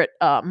 my favorite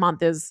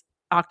month is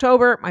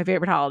October. My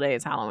favorite holiday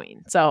is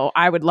Halloween. So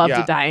I would love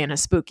to die in a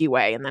spooky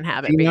way and then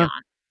have it be on.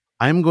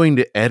 I'm going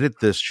to edit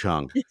this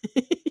chunk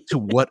to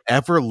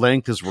whatever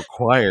length is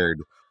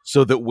required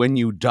so that when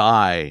you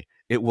die,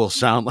 it will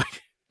sound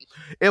like,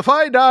 if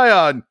I die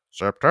on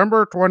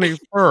September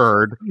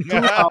 23rd,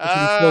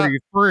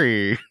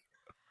 2033,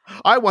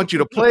 I want you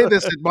to play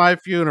this at my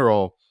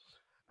funeral.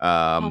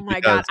 Oh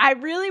my God. I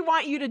really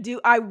want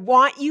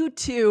you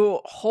to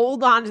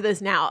hold on to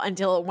this now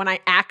until when I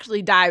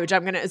actually die, which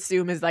I'm going to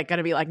assume is like going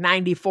to be like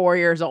 94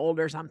 years old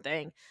or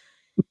something.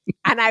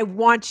 And I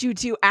want you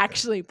to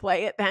actually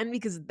play it then,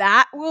 because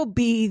that will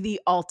be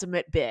the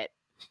ultimate bit.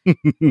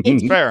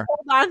 If you Fair.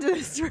 hold on to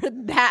this for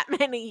that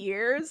many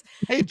years,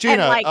 hey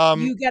Gina,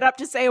 and you get up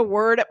to say a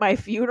word at my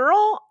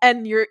funeral,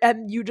 and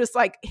you just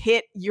like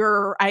hit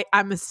your.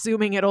 I'm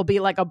assuming it'll be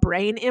like a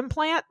brain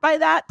implant by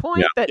that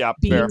point that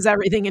beams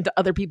everything into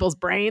other people's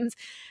brains.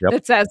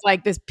 That says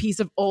like this piece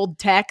of old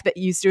tech that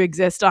used to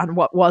exist on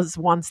what was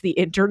once the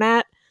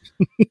internet,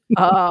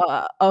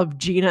 of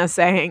Gina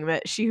saying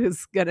that she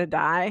was gonna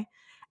die.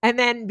 And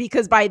then,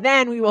 because by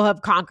then we will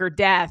have conquered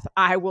death,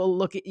 I will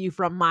look at you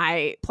from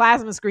my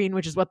plasma screen,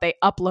 which is what they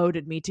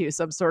uploaded me to,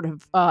 some sort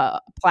of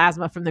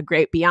plasma from the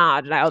great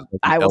beyond. And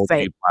I will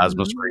say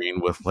plasma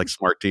screen with like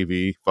smart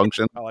TV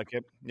function. I like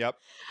it. Yep.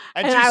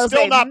 And she's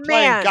still not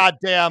playing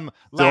goddamn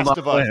Last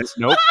of Us.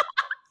 Nope.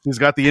 He's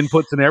got the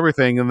inputs and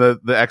everything, and the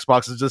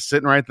Xbox is just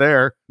sitting right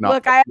there.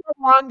 Look, I have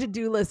a long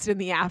to-do list in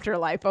the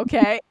afterlife,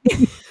 okay?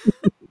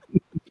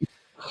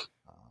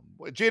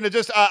 Gina,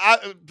 just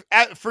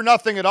for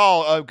nothing at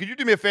all, could you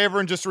do me a favor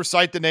and just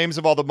recite the names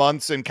of all the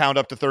months and count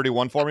up to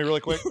 31 for me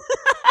really quick?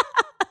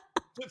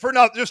 For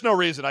just no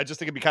reason. I just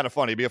think it'd be kind of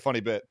funny. It'd be a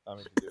funny bit.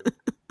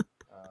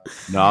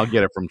 No, I'll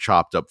get it from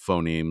chopped up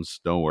phonemes.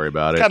 Don't worry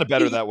about it. Kind of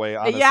better that way,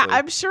 honestly. Yeah,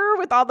 I'm sure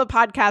with all the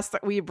podcasts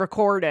that we've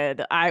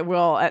recorded, I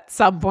will at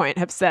some point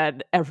have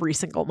said every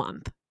single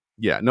month.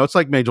 Yeah, no, it's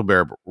like Majel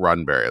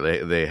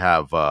Roddenberry. They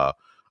have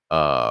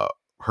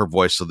her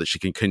voice so that she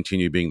can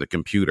continue being the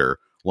computer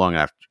long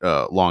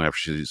after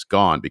she's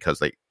gone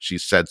because she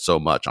said so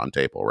much on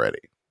tape already.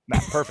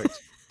 Perfect.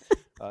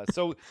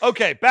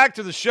 Okay, back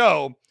to the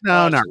show.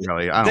 No, not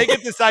really. They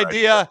get this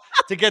idea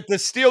to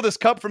steal this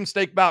cup from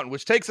Snake Mountain,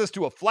 which takes us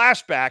to a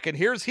flashback. And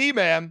here's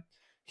He-Man.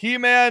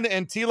 He-Man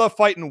and Teela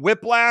fighting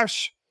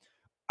Whiplash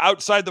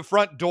outside the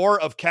front door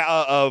of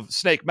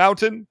Snake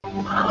Mountain.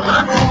 Whiplash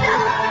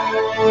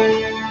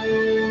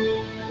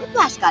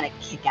got a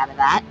kick out of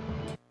that.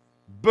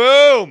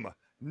 Boom!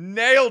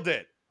 Nailed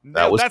it.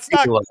 That's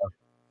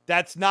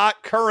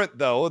not current,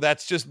 though.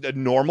 That's just a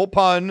normal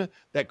pun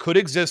that could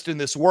exist in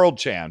this world,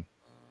 Chan.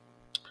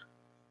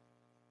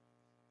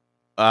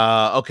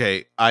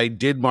 Okay, I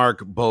did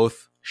mark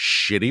both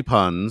shitty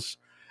puns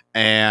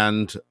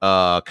and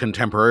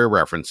contemporary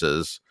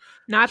references.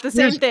 Not the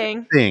same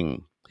thing.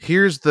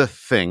 Here's the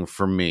thing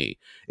for me.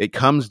 It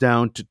comes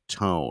down to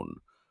tone.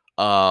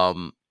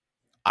 The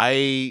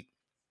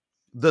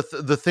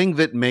thing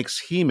that makes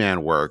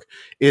He-Man work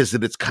is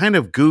that it's kind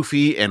of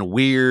goofy and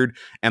weird,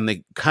 and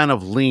they kind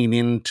of lean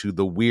into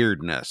the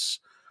weirdness.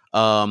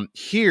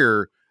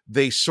 Here,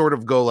 they sort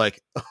of go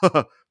like,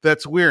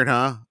 that's weird,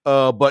 huh?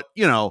 But,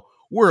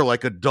 we're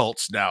like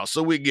adults now,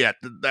 so we get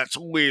that's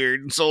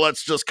weird. So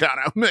let's just kind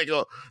of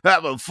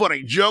have a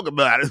funny joke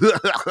about it.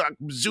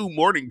 Zoo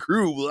morning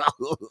crew.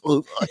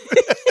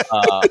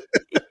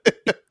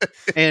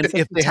 And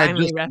if they had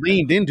just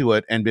leaned into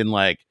it and been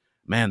like,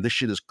 man, this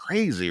shit is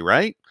crazy,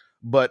 right?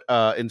 But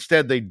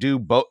instead they do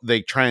both.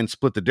 They try and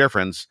split the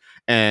difference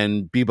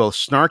and be both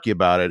snarky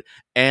about it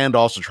and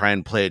also try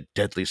and play it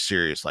deadly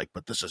serious, like,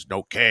 but this is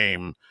no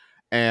game.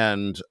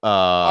 And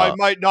I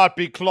might not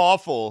be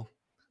clawful,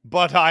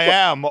 but I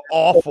am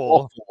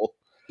awful.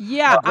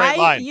 Yeah, great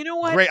line. You know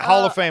what? Great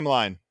Hall of Fame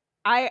line.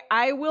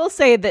 I will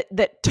say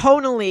that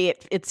tonally,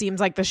 it seems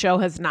like the show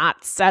has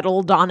not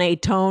settled on a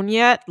tone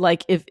yet.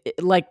 Like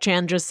like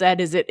Chan just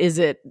said, is it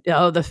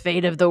the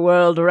fate of the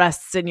world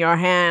rests in your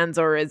hands,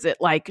 or is it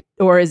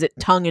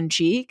tongue in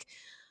cheek?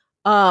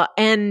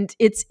 And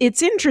it's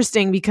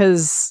interesting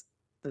because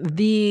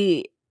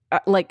in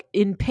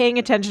paying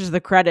attention to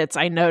the credits,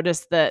 I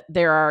noticed that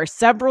there are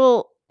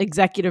several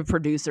executive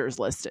producers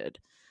listed.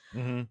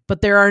 Mm-hmm.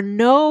 But there are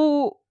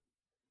no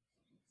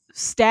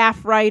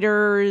staff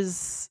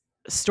writers,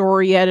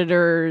 story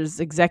editors,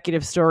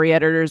 executive story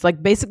editors.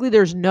 Like basically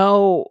there's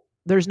no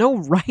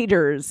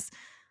writers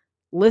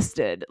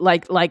listed.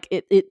 Like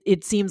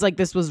it seems like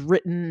this was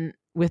written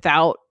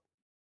without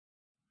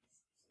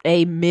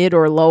a mid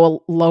or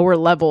lower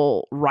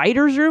level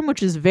writer's room,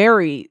 which is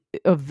a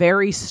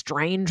very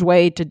strange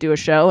way to do a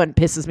show, and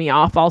pisses me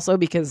off also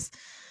because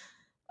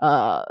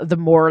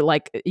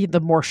the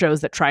more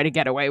shows that try to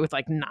get away with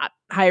like not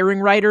hiring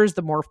writers,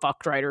 the more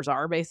fucked writers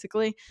are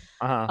basically.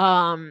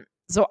 Uh-huh.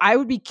 So I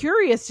would be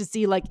curious to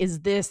see, like,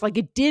 is this, like,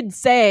 it did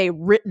say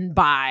written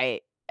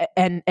by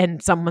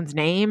and someone's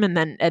name, and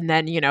then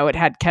it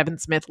had Kevin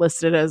Smith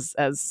listed as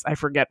I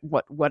forget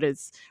what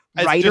is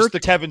writer. It's just the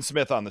Kevin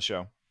Smith on the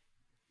show.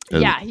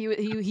 Yeah,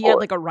 he had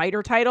like a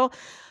writer title.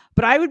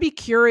 But I would be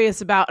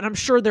curious about, and I'm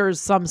sure there's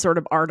some sort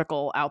of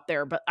article out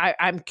there, but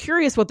I'm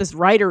curious what this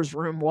writer's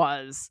room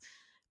was,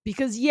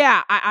 because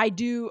I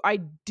do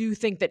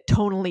think that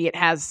tonally it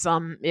has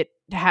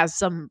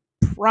some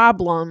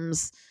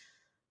problems,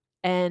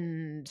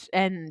 and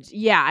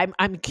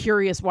I'm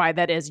curious why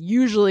that is.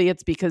 Usually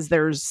it's because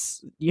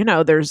there's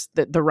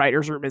the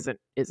writer's room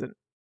isn't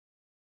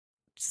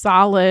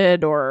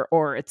solid,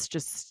 or it's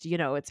just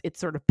it's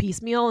sort of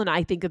piecemeal, and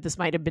I think that this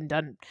might have been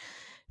done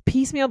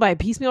piecemeal by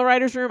piecemeal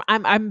writer's room.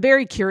 I'm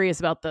very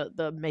curious about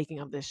the making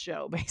of this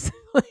show,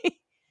 basically.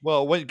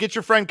 Well, get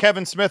your friend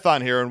Kevin Smith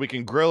on here and we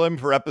can grill him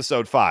for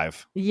episode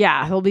 5.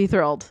 Yeah, he'll be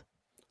thrilled.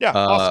 Yeah,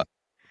 awesome.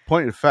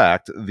 Point of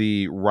fact,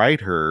 the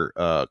writer,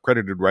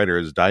 credited writer,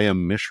 is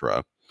Dayam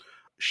Mishra.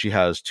 She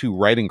has 2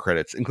 writing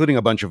credits, including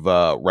a bunch of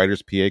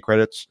writer's PA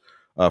credits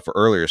for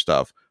earlier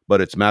stuff.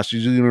 But it's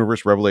Masters of the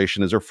Universe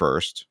Revelation is her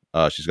first.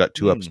 She's got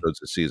 2 episodes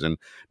this season.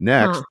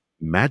 Next,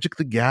 Magic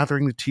the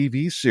Gathering, the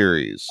TV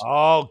series.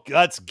 Oh,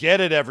 let's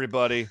get it,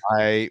 everybody.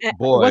 I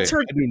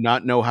do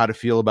not know how to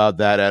feel about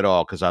that at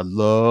all, because I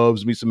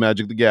loves me some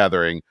Magic the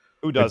Gathering.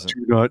 Who doesn't? I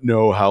do not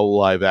know how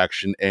live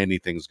action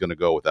anything's going to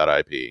go with that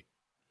IP.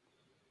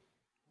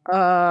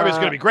 I mean, it's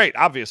going to be great,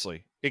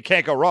 obviously. It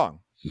can't go wrong.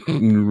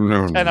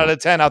 10 out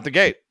of 10 out the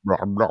gate.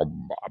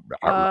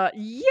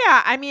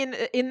 Yeah, I mean,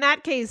 in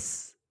that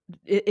case,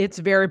 it's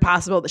very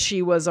possible that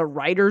she was a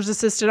writer's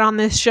assistant on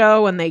this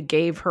show, and they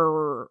gave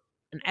her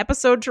an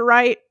episode to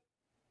write.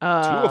 2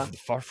 of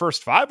the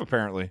first 5,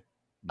 apparently.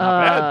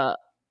 Not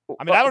bad.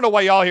 I mean, I don't know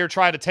why y'all here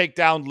trying to take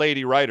down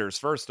lady writers.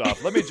 First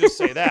off, let me just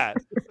say that.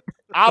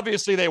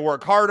 Obviously, they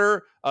work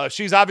harder.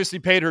 She's obviously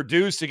paid her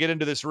dues to get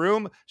into this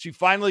room. She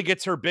finally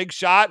gets her big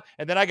shot.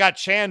 And then I got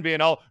Chan being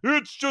all,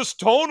 it's just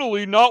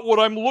tonally not what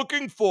I'm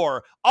looking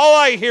for. All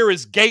I hear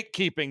is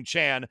gatekeeping,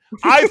 Chan.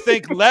 I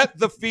think let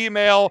the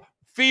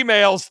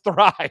females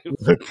thrive.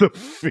 The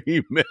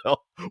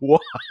female.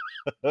 What?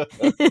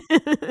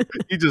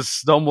 You just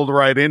stumbled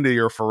right into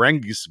your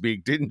Ferengi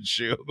speak, didn't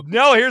you?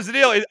 No, here's the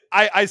deal.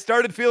 I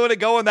started feeling it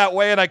going that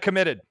way, and I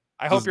committed.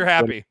 I hope you're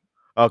happy.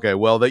 Okay,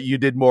 well, that you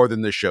did more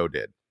than the show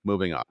did.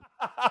 Moving on.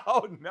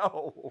 Oh,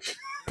 no.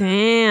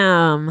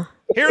 Damn.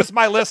 Here's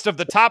my list of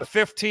the top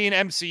 15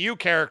 MCU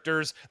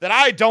characters that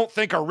I don't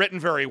think are written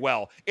very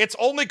well. It's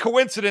only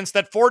coincidence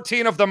that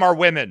 14 of them are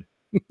women.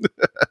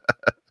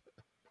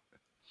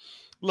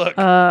 Look,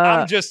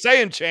 I'm just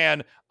saying,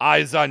 Chan,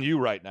 eyes on you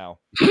right now.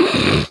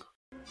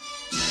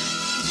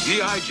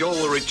 G.I. Joe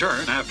will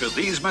return after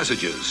these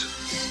messages.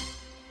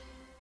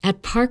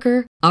 At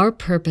Parker, our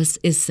purpose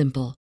is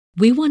simple.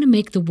 We want to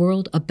make the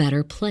world a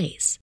better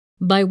place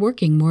by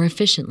working more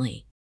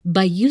efficiently,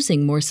 by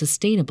using more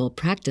sustainable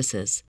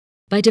practices,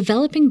 by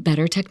developing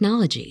better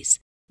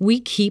technologies. We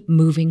keep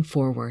moving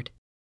forward.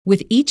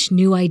 With each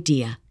new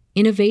idea,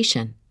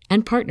 innovation,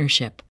 and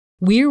partnership,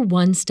 we're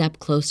one step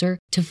closer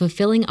to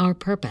fulfilling our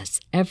purpose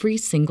every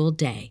single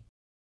day.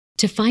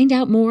 To find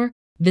out more,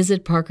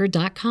 visit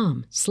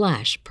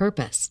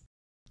parker.com/purpose.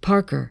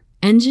 Parker,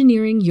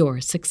 engineering your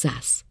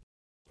success.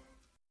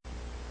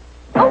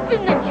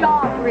 Open the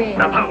jaw, Grid.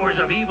 The powers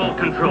of evil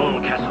control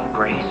Castle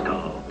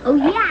Grayskull. Oh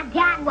yeah,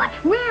 Dad, what's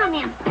Ram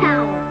Man's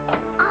power?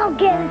 I'll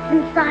get us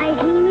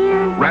inside,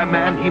 He-Man. Ram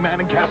Man,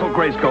 He-Man, and Castle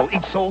Grayskull,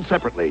 each sold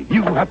separately.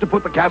 You have to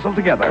put the castle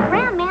together.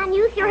 Ram Man,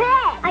 use your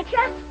head. I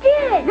just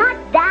did.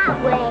 Not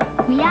that way.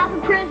 We have a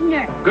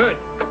prisoner. Good.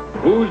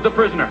 Who's the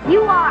prisoner?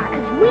 You are,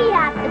 because we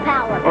have the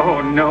power.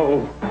 Oh,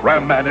 no.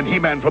 Ram Man and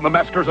He-Man from the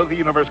Masters of the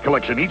Universe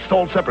collection, each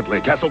sold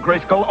separately. Castle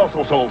Grayskull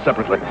also sold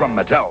separately from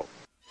Mattel.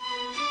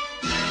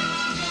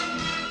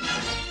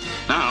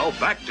 Now,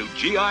 back to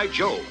G.I.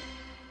 Joe.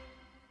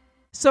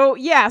 So,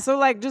 yeah, so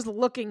like just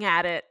looking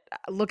at it,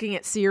 looking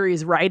at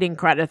series writing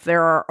credits,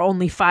 there are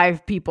only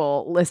 5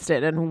 people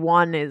listed, and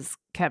one is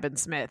Kevin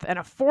Smith. And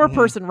a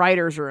 4-person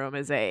writer's room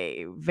is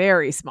a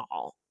very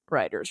small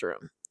writer's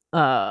room.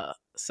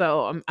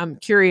 So I'm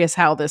curious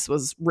how this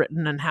was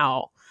written and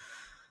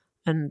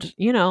I'm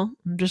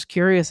just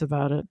curious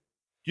about it.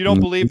 You don't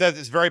believe that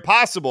it's very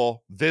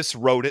possible this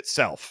wrote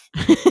itself?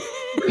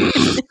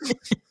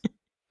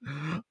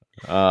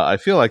 I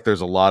feel like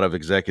there's a lot of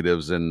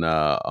executives in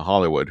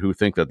Hollywood who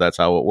think that that's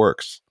how it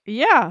works.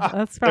 Yeah,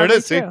 that's probably there it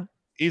is. true.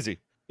 See?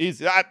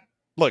 Easy.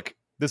 Look,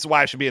 this is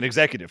why I should be an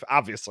executive,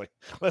 obviously.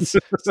 Let's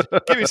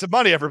give me some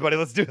money, everybody.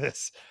 Let's do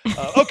this.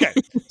 Okay,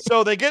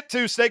 so they get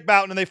to Snake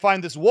Mountain and they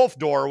find this wolf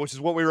door, which is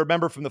what we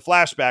remember from the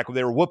flashback when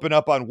they were whooping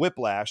up on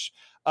Whiplash.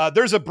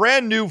 There's a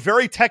brand new,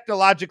 very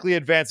technologically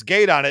advanced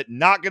gate on it,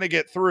 not going to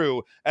get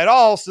through at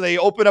all. So they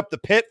open up the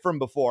pit from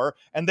before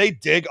and they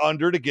dig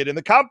under to get in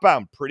the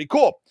compound. Pretty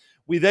cool.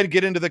 We then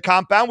get into the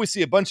compound. We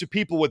see a bunch of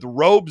people with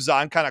robes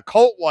on, kind of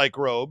cult-like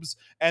robes.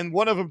 And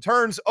one of them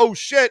turns, oh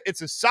shit,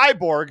 it's a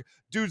cyborg.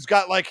 Dude's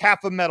got like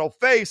half a metal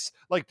face,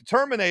 like the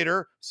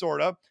Terminator,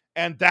 sort of.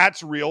 And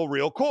that's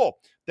real cool.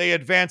 They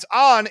advance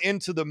on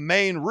into the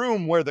main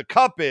room where the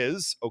cup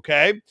is,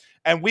 okay?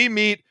 And we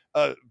meet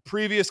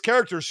previous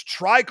characters,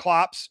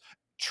 Triclops,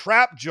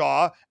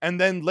 Trapjaw, and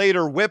then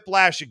later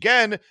Whiplash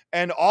again.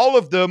 And all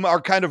of them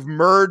are kind of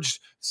merged,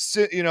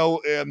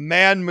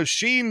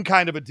 man-machine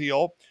kind of a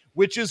deal,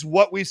 which is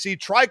what we see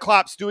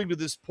Triclops doing to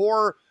this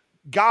poor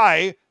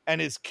guy and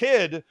his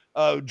kid,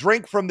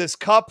 drink from this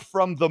cup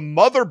from the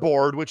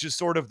motherboard, which is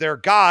sort of their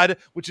god,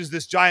 which is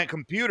this giant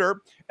computer.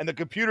 And the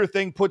computer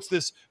thing puts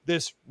this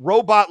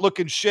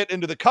robot-looking shit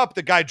into the cup.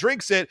 The guy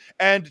drinks it.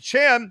 And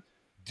Chan,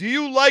 do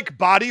you like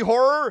body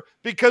horror?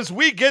 Because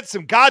we get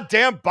some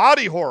goddamn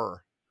body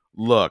horror.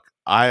 Look,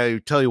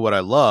 I tell you what I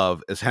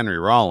love is Henry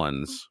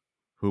Rollins,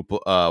 who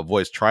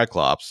voiced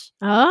Triclops.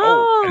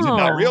 Oh, I did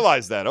not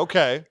realize that.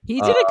 Okay.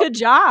 He did a good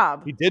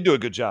job. He did do a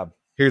good job.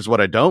 Here's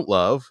what I don't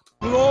love.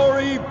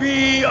 Glory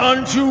be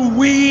unto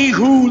we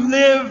who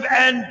live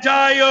and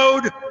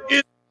diode.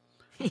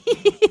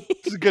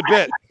 It's a good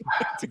bit.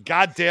 It's a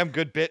goddamn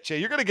good bit, Jay.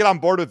 You're going to get on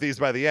board with these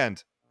by the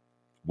end.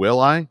 Will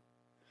I?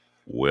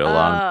 You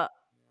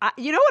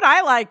know what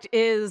I liked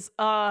is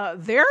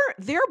they're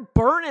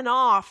burning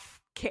off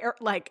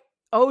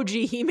OG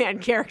He-Man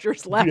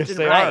characters left and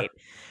right.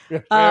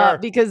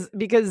 Because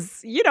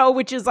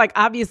which is like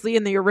obviously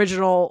in the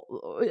original,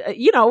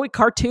 with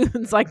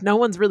cartoons, like no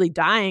one's really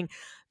dying.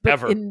 But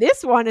ever. In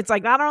this one, it's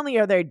like not only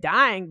are they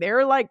dying,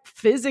 they're like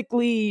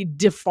physically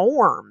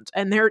deformed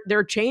and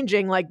they're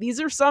changing. Like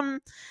these are some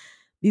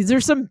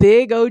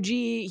big OG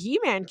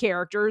He-Man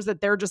characters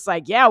that they're just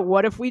like, yeah,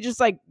 what if we just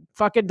like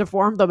fucking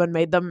deformed them and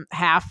made them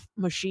half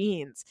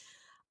machines?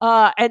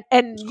 And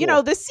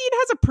cool. This scene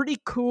has a pretty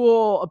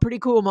cool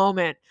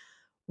moment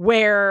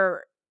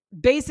where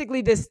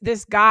basically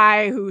this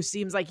guy who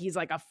seems like he's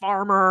like a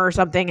farmer or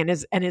something, and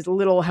his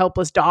little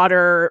helpless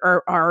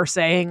daughter are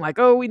saying like,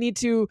 oh, we need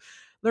to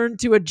learn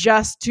to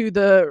adjust to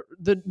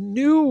the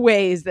new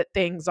ways that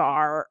things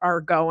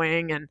are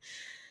going,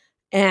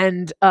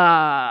 and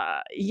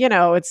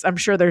I'm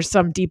sure there's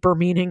some deeper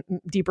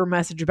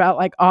message about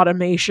like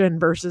automation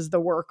versus the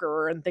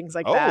worker and things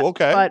like that.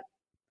 Okay. But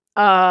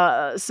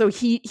so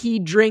he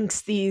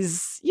drinks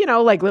these,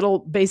 like little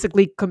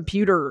basically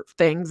computer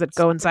things that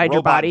go inside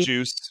your body.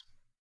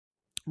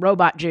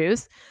 Robot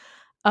juice.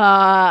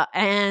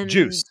 And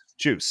juice.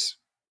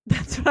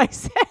 That's what I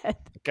said.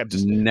 Okay,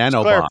 just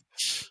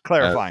nanobots.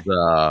 Clarifying.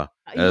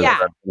 As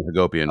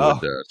Hagopian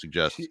would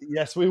suggest.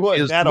 Yes, we would.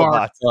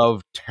 Nanobots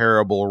of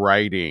terrible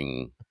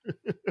writing.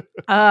 These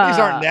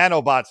aren't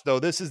nanobots, though.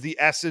 This is the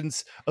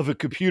essence of a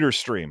computer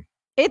stream.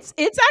 It's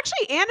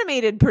actually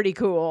animated pretty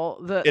cool.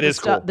 It is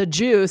cool. The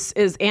juice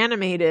is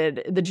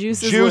animated. The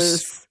juice is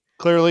loose.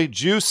 Clearly,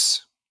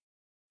 juice.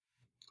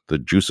 The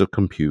juice of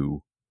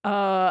compute.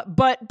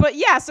 But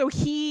yeah, so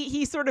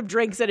he sort of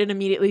drinks it and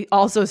immediately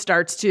also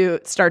starts to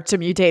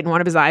mutate, and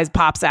one of his eyes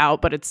pops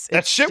out. But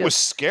that shit was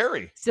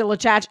scary. Still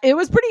attached. It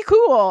was pretty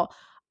cool.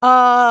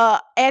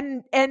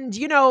 And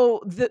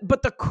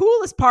but the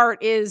coolest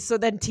part is, so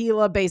then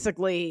Teela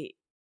basically,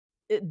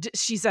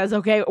 she says,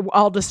 okay,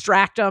 I'll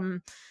distract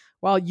him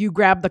while you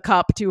grab the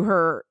cup, to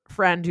her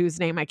friend whose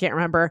name I can't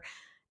remember.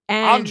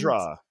 And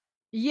Andra.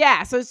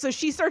 Yeah, so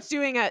she starts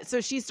doing it.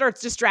 So she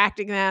starts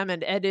distracting them,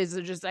 and Ed is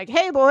just like,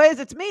 "Hey boys,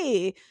 it's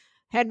me,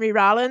 Henry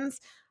Rollins."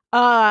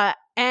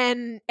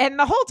 And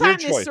the whole time,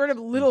 this sort of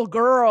little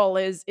girl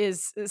is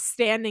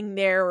standing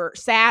there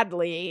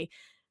sadly,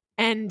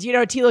 and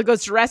Teela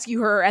goes to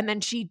rescue her, and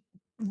then she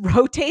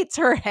rotates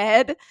her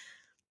head,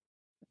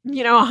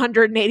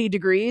 180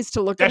 degrees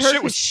to look at her. That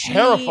shit was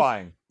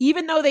terrifying.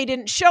 Even though they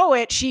didn't show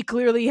it, she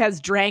clearly has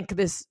drank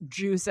this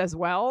juice as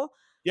well.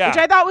 Yeah. Which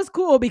I thought was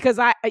cool, because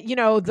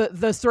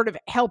the sort of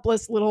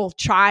helpless little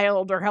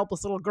child or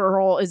helpless little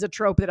girl is a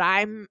trope that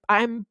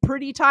I'm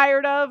pretty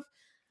tired of.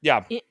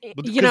 Yeah.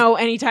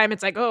 Anytime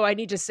it's like, oh, I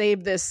need to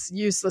save this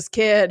useless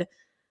kid.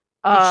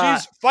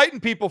 She's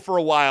fighting people for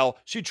a while.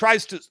 She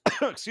tries to,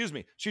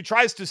 she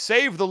tries to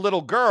save the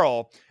little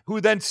girl, who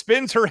then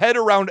spins her head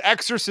around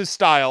Exorcist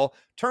style,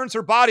 turns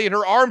her body, and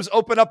her arms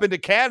open up into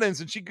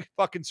cannons, and she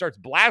fucking starts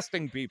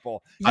blasting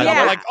people. And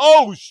I'm like,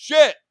 oh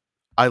shit.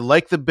 I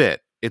like the bit.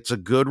 It's a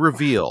good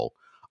reveal.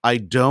 I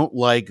don't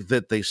like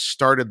that they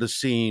started the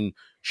scene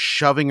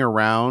shoving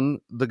around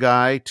the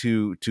guy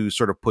to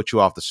sort of put you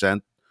off the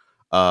scent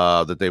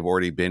that they've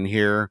already been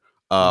here,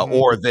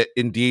 or that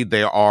indeed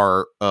they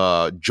are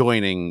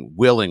joining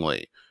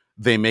willingly.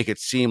 They make it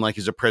seem like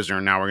he's a prisoner,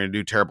 and now we're going to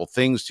do terrible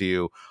things to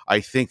you. I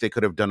think they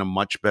could have done a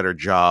much better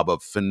job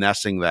of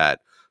finessing that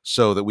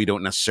so that we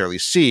don't necessarily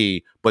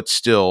see, but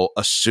still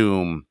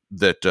assume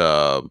that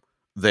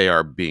they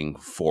are being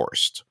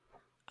forced.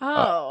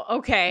 Oh,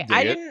 okay.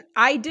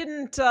 I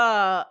didn't.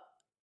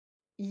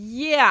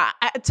 Yeah.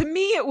 To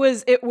me,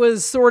 it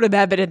was sort of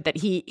evident that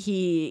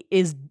he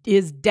is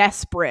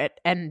desperate,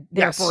 and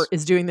therefore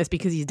is doing this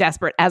because he's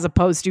desperate, as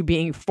opposed to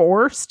being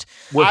forced.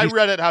 Well, I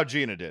read it how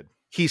Gina did.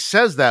 He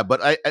says that,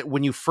 but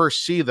when you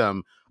first see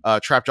them,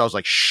 Trapjaw's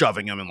like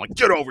shoving him and like,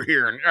 get over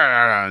here,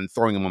 and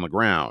throwing him on the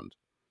ground.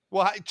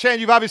 Well, Chan,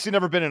 you've obviously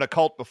never been in a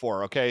cult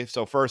before, okay?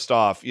 So first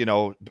off,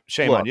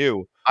 shame on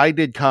you. I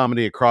did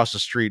comedy across the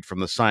street from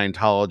the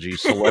Scientology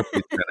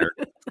Celebrity Center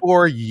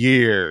for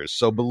years.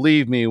 So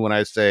believe me when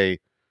I say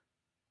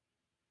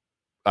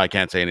I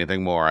can't say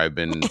anything more. I've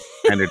been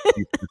handed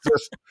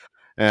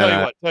Tell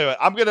you what,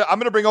 I'm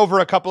gonna bring over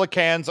a couple of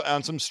cans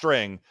on some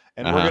string,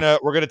 and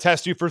we're gonna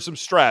test you for some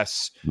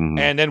stress,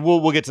 and then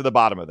we'll get to the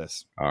bottom of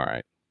this. All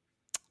right.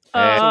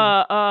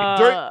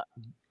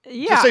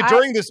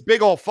 During this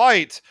big old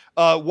fight,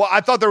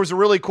 I thought there was a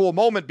really cool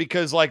moment,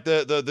 because like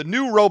the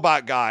new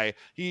robot guy,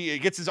 he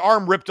gets his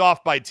arm ripped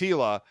off by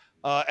Teela,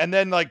 and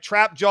then like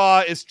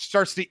Trapjaw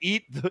starts to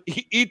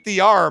eat the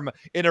arm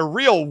in a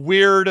real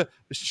weird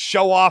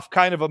show off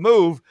kind of a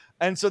move.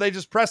 And so they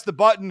just press the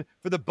button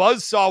for the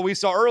buzzsaw we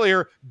saw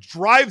earlier,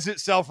 drives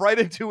itself right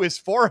into his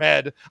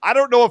forehead. I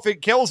don't know if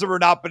it kills him or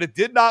not, but it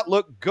did not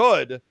look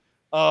good.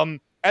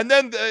 And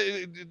then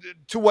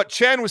to what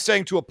Chan was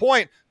saying, to a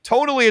point,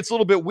 tonally it's a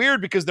little bit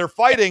weird, because they're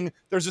fighting.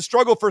 There's a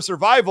struggle for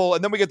survival,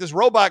 and then we get this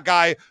robot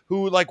guy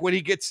who, like, when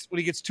he gets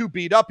too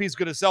beat up, he's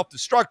going to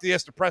self-destruct. He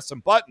has to press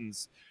some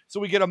buttons. So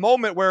we get a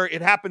moment where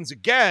it happens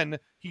again.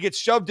 He gets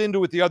shoved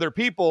into with the other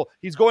people.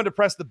 He's going to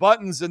press the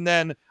buttons, and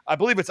then I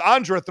believe it's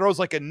Andra throws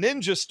like a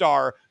ninja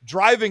star,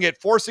 driving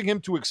it, forcing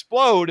him to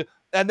explode.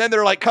 And then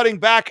they're like cutting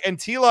back, and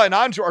Teela and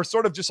Andra are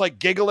sort of just like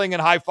giggling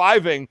and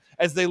high-fiving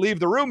as they leave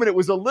the room. And it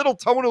was a little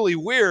tonally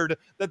weird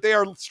that they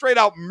are straight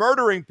out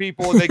murdering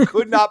people, and they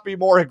could not be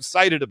more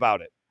excited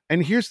about it.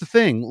 And here's the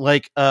thing,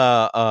 like,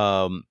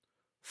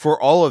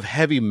 for all of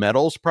Heavy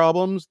Metal's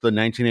problems, the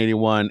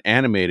 1981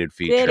 animated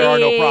feature, there are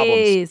no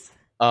problems.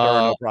 There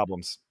are no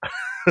problems.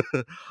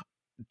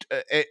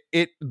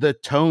 The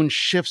tone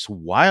shifts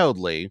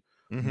wildly,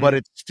 but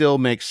it still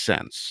makes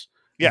sense.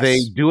 they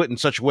do it in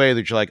such a way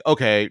that you're like,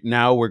 okay,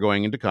 now we're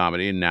going into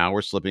comedy and now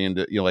we're slipping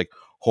into, like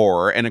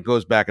horror, and it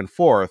goes back and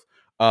forth.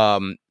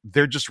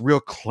 They're just real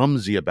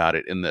clumsy about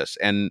it in this.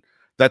 And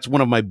that's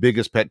one of my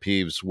biggest pet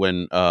peeves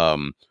when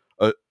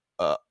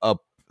a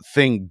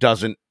thing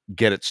doesn't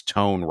get its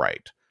tone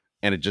right.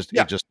 And it just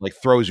like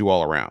throws you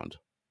all around.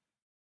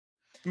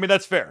 I mean,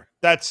 that's fair.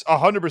 That's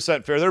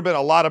 100% fair. There have been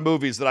a lot of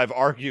movies that I've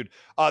argued.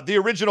 The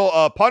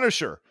original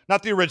Punisher,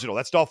 not the original,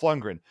 that's Dolph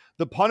Lundgren.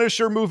 The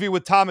Punisher movie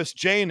with Thomas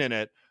Jane in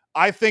it,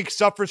 I think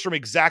suffers from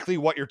exactly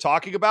what you're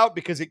talking about,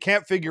 because it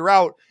can't figure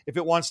out if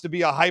it wants to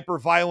be a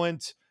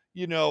hyper-violent,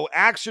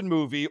 action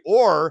movie,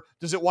 or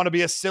does it want to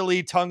be a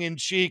silly,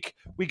 tongue-in-cheek,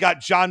 we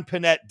got John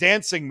Pinette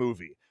dancing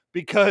movie,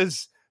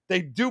 because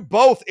they do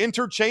both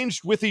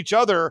interchanged with each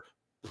other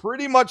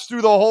pretty much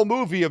through the whole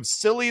movie of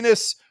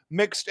silliness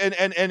mixed.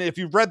 And if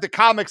you've read the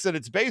comics that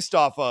it's based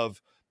off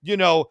of,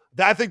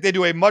 I think they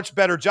do a much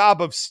better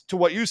job of, to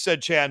what you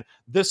said, Chan,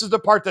 this is the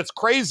part that's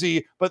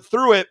crazy, but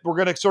through it, we're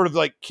going to sort of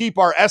like keep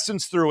our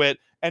essence through it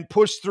and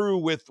push through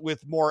with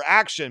more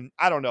action.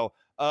 I don't know.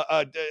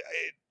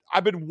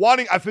 I've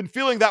been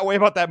feeling that way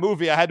about that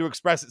movie. I had to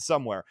express it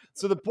somewhere.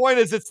 So the point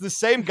is, it's the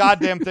same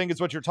goddamn thing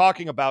as what you're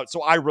talking about.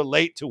 So I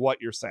relate to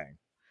what you're saying.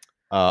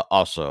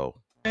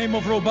 Also, name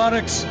of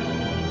robotics,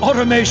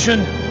 automation,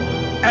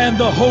 and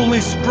the holy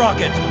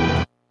sprocket.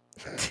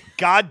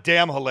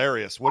 Goddamn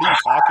hilarious. What are you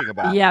talking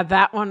about? Yeah,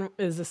 that one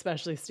is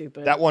especially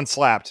stupid. That one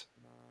slapped.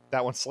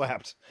 So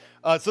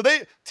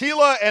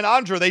Teela and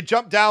Andra, they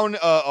jump down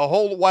a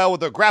whole while with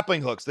their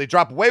grappling hooks. They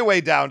drop way,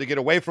 way down to get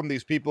away from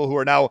these people who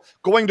are now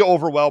going to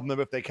overwhelm them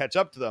if they catch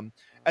up to them.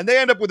 And they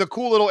end up with a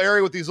cool little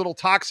area with these little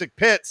toxic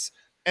pits.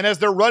 And as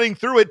they're running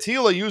through it,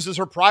 Teela uses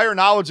her prior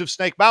knowledge of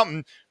Snake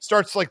Mountain,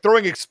 starts like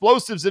throwing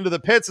explosives into the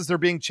pits as they're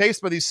being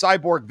chased by these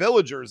cyborg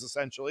villagers,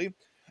 essentially.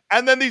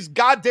 And then these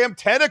goddamn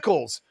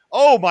tentacles.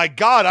 Oh my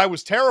God, I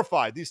was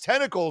terrified. These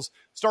tentacles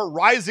start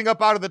rising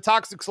up out of the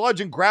toxic sludge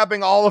and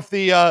grabbing all of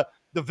the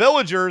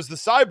villagers, the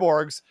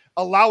cyborgs,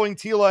 allowing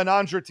Teela and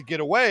Andra to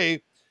get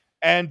away.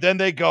 And then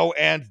they go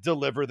and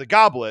deliver the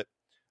goblet.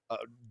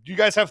 Do you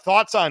guys have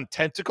thoughts on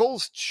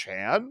tentacles,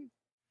 Chan?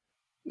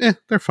 Yeah,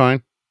 they're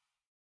fine.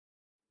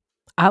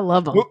 I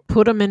love them.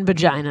 Put them in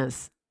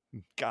vaginas.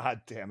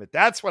 God damn it.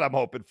 That's what I'm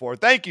hoping for.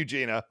 Thank you,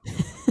 Gina.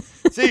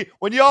 See,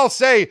 when you all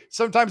say,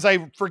 sometimes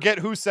I forget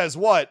who says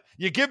what,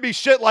 you give me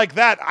shit like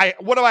that.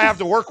 What do I have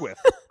to work with?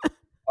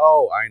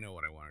 Oh, I know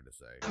what I wanted to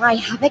say. Cry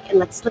havoc and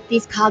let's slip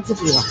these cogs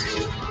of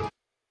war.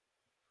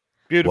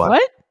 Beautiful.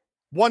 What?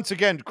 Once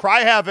again,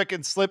 cry havoc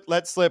and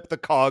let's slip the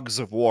cogs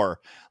of war.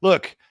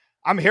 Look,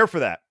 I'm here for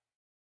that.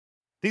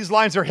 These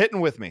lines are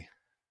hitting with me.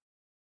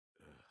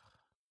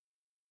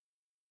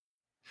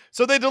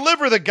 So they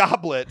deliver the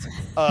goblet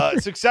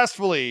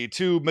successfully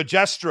to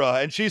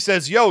Majestra, and she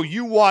says, yo,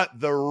 you want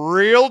the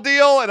real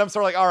deal? And I'm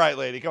sort of like, all right,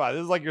 lady, come on.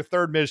 This is like your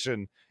third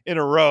mission in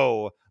a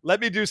row. Let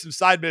me do some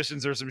side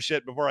missions or some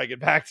shit before I get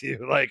back to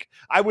you. Like,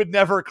 I would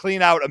never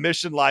clean out a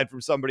mission line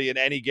from somebody in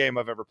any game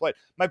I've ever played.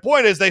 My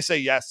point is they say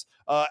yes.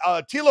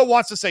 Teela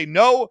wants to say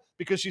no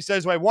because she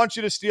says, well, I want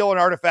you to steal an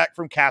artifact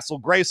from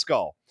Castle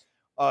Grayskull.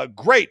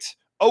 Great.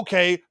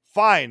 Okay.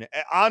 Fine.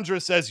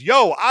 Andra says,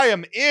 yo, I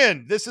am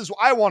in.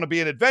 I want to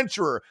be an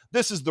adventurer.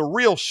 This is the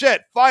real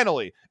shit,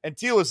 finally. And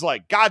Teela's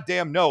like,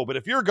 goddamn no, but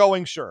if you're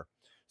going, sure.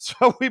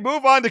 So we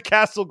move on to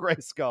Castle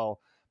Grayskull,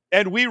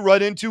 and we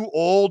run into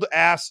old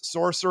ass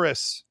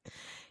Sorceress.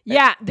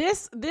 Yeah,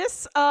 this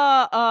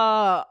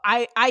I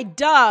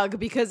dug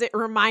because it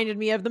reminded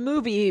me of the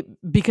movie,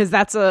 because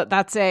that's a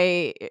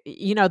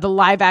the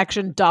live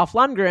action Dolph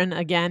Lundgren,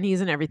 again,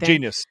 he's in everything.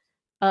 Genius.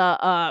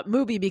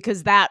 Movie,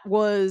 because that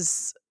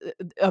was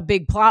a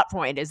big plot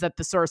point, is that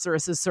the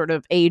sorceress is sort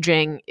of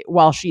aging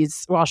while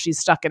she's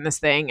stuck in this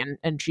thing,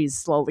 and she's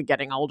slowly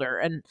getting older,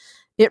 and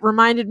it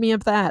reminded me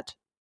of that.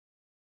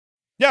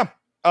 Yeah.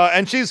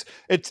 And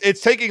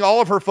it's taking all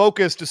of her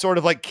focus to sort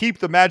of like keep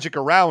the magic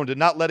around and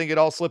not letting it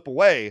all slip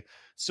away.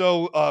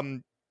 So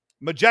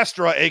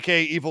Majestra,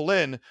 aka Evil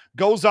Lyn,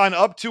 goes on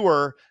up to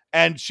her,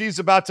 and she's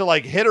about to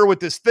like hit her with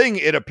this thing,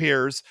 it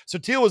appears. So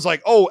Teela was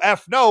like, oh,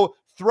 F no,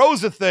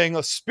 throws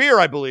a spear,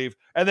 I believe,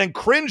 and then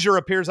Cringer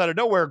appears out of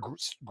nowhere,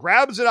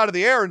 grabs it out of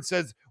the air and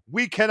says,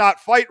 we cannot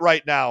fight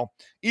right now.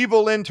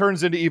 Evil Lyn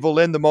turns into Evil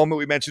Lyn, the moment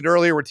we mentioned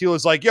earlier where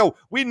Teela's like, yo,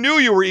 we knew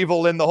you were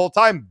Evil Lyn the whole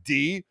time,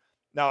 D.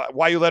 Now,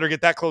 why you let her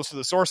get that close to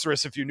the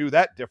sorceress if you knew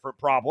that? Different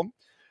problem.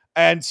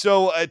 And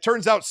so it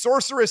turns out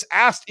Sorceress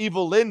asked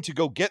Evil Lyn to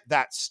go get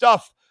that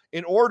stuff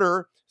in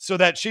order so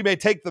that she may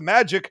take the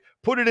magic,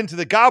 put it into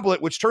the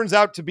goblet, which turns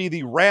out to be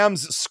the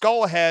ram's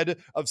skull head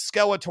of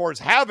Skeletor's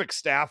Havoc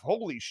staff.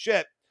 Holy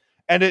shit.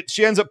 And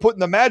she ends up putting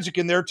the magic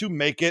in there to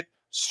make it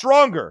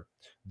stronger.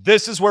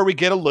 This is where we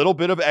get a little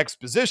bit of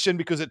exposition,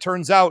 because it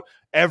turns out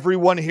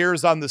everyone here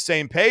is on the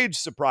same page.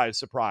 Surprise,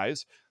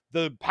 surprise.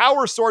 The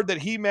power sword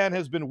that He-Man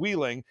has been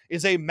wielding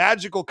is a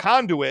magical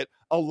conduit,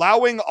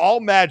 allowing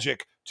all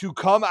magic to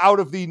come out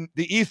of the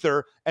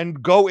ether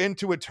and go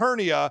into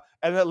Eternia,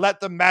 and then let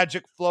the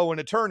magic flow in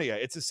Eternia.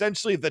 It's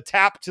essentially the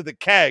tap to the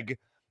keg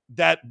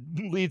that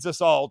leads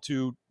us all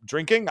to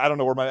drinking. I don't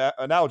know where my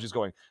analogy is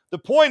going. The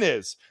point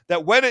is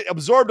that when it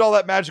absorbed all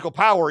that magical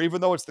power,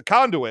 even though it's the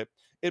conduit,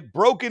 it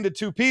broke into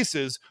two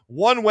pieces.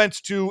 One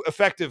went to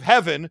effective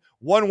heaven,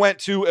 one went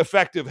to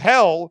effective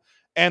hell.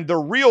 And the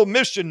real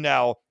mission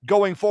now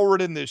going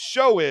forward in this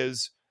show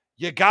is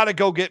you got to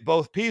go get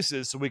both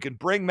pieces so we can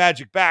bring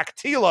magic back.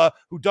 Teela,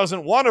 who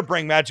doesn't want to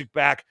bring magic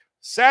back,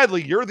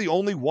 sadly, you're the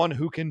only one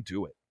who can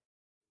do it.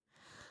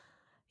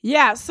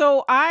 Yeah,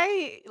 so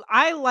I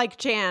like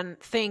Chan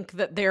think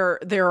that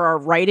there are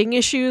writing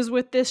issues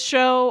with this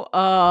show,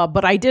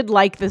 but I did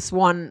like this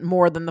one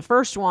more than the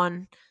first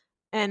one,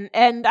 and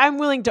I'm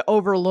willing to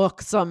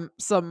overlook some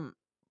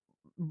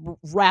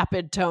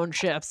rapid tone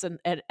shifts and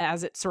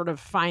as it sort of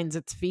finds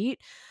its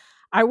feet.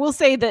 I will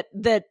say that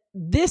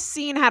this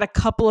scene had a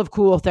couple of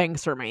cool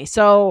things for me.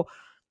 So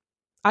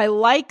I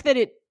like that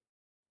it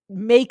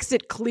makes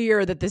it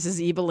clear that this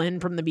is Evelyn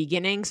from the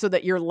beginning, so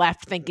that you're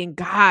left thinking,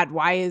 God,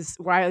 why is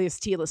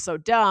Teela so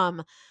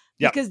dumb?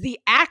 Yep. Because the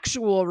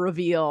actual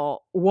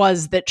reveal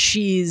was that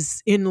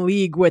she's in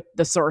league with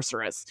the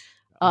sorceress.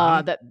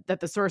 That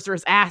the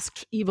sorceress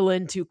asked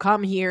Evelyn to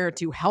come here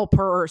to help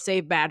her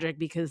save magic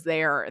because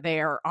they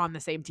are on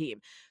the same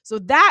team. So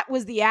that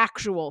was the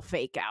actual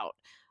fake out.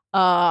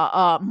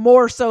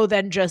 More so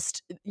than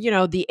just,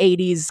 the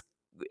 80s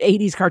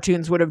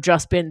cartoons would have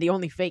just been, the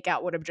only fake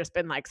out would have just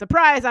been like,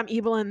 surprise, I'm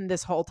Evelyn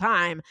this whole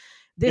time.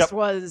 This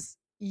was,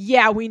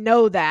 yeah, we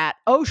know that.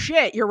 Oh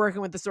shit, you're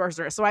working with the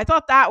sorceress. So I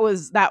thought that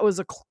was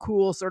a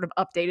cool sort of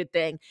updated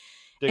thing.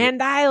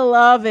 And I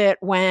love it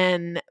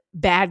when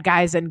bad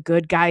guys and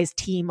good guys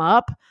team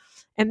up.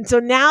 And so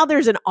now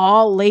there's an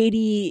all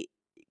lady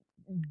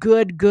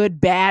good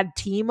bad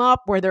team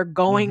up where they're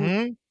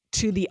going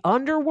to the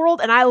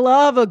underworld. And I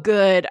love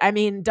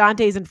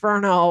Dante's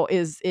Inferno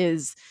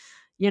is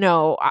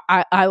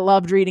I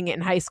loved reading it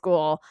in high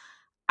school.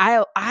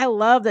 I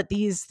love that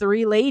these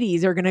three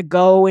ladies are going to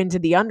go into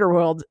the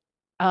underworld.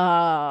 So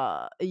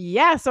I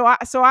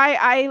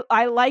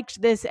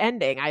liked this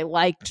ending. I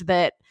liked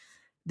that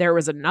there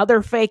was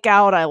another fake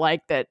out. I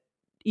like that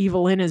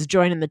Evelyn is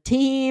joining the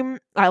team.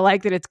 I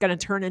like that it's going to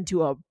turn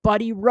into a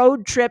buddy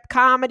road trip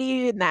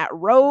comedy, and that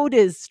road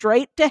is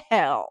straight to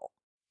hell.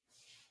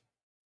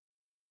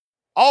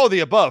 All of the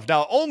above.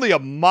 Now, only a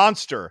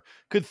monster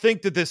could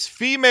think that this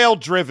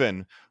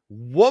female-driven,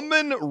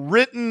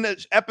 woman-written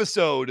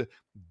episode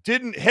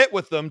didn't hit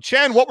with them.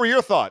 Chan, what were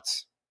your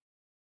thoughts?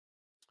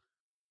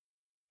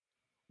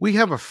 We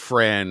have a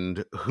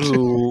friend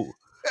who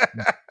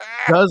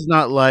does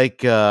not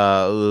like,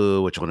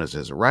 which one is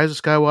this? Rise of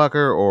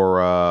Skywalker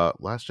or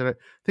Last Jedi? I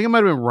think it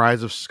might have been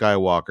Rise of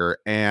Skywalker.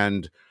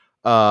 And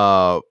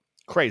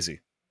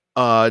crazy.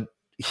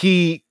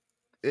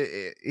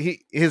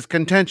 His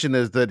contention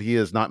is that he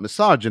is not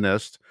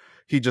misogynist.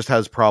 He just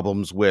has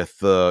problems with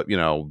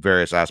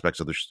various aspects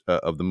of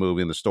the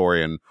movie and the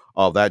story and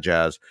all that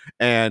jazz.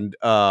 And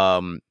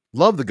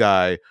love the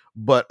guy,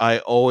 but I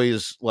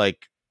always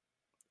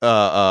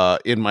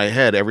in my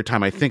head, every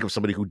time I think of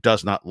somebody who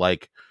does not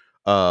like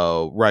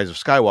Rise of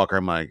Skywalker,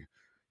 I'm like,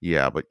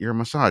 yeah, but you're a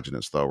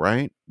misogynist though,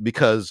 right?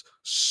 Because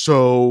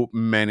so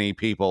many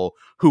people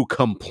who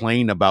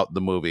complain about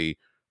the movie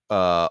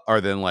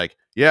are then like,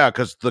 yeah,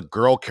 because the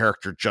girl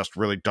character just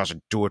really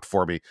doesn't do it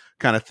for me,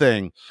 kind of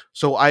thing.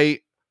 So I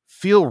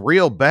feel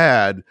real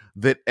bad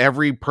that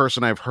every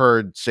person I've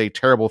heard say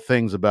terrible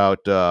things about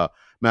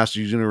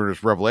Masters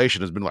Universe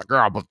Revelation has been like,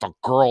 oh, but the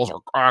girls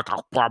are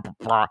blah, blah,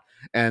 blah,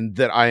 and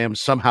that I am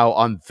somehow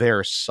on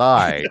their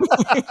side.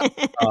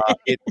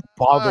 It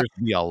bothers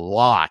me a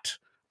lot.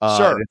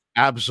 Sure. It's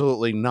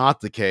absolutely not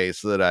the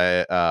case that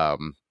I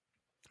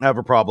have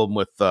a problem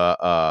with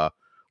I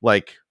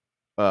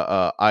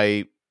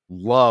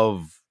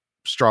love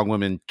strong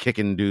women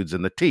kicking dudes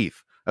in the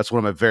teeth. That's one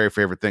of my very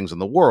favorite things in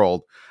the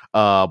world.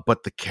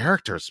 But the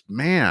characters,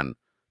 man,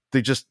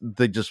 they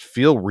just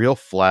feel real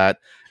flat,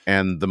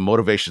 and the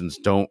motivations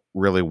don't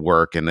really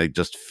work, and they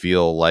just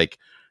feel like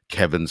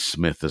Kevin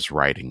Smith is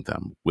writing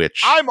them,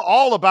 which I'm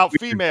all about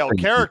female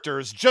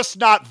characters, just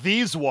not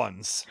these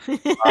ones.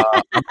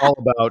 I'm all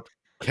about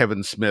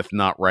Kevin Smith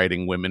not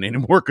writing women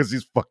anymore because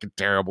he's fucking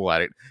terrible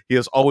at it. He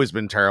has always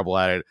been terrible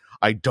at it.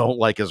 I don't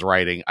like his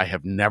writing. I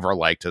have never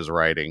liked his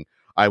writing.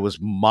 I was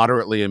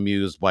moderately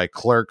amused by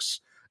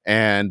Clerks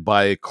and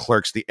by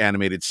Clerks the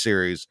animated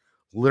series.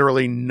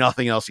 Literally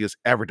nothing else he has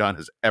ever done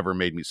has ever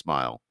made me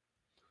smile.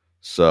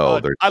 So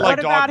I like what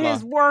about Dogma.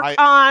 his work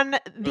on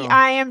the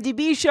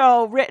IMDb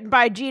show written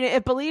by Gina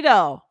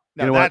Ippolito?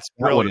 No, that's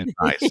brilliant.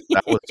 That was nice.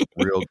 That was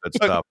real good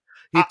stuff.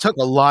 He took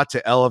a lot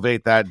to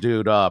elevate that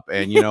dude up,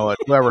 and you know what?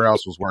 Whoever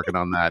else was working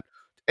on that,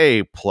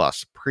 A+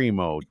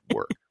 primo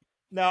work.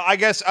 Now, I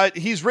guess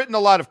he's written a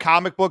lot of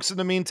comic books in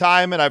the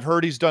meantime, and I've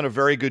heard he's done a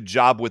very good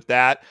job with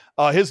that.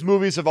 His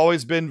movies have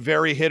always been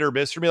very hit or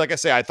miss for me. Like I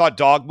say, I thought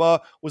Dogma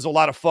was a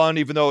lot of fun,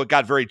 even though it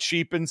got very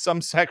cheap in some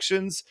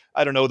sections.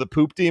 I don't know, the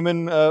Poop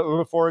Demon,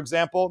 for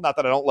example. Not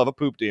that I don't love a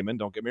poop demon,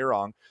 don't get me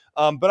wrong.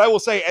 But I will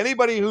say,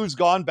 anybody who's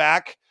gone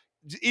back,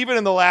 even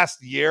in the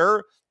last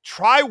year,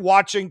 try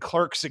watching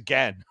Clerks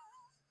again.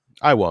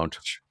 I won't.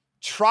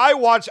 try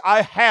watch.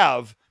 I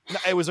have.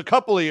 It was a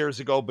couple of years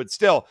ago, but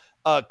still,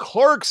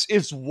 Clerks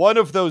is one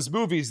of those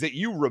movies that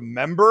you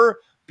remember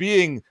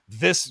being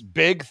this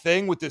big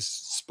thing with this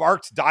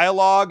sparked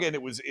dialogue, and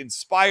it was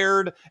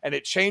inspired and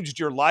it changed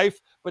your life.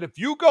 But if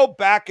you go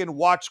back and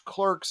watch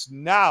Clerks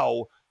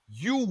now,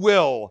 you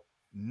will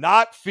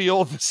not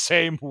feel the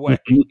same way.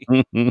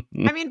 I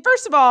mean,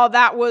 first of all,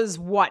 that was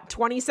what,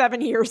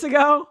 27 years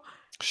ago?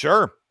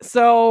 Sure.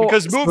 So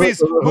because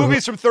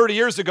movies from 30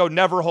 years ago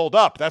never hold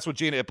up. That's what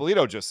Gina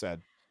Ippolito just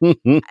said.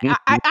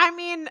 I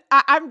mean,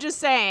 I'm just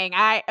saying,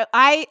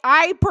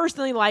 I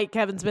personally like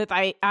Kevin Smith.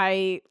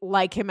 I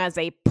like him as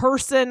a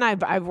person.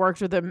 I've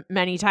worked with him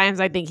many times.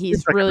 I think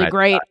he's really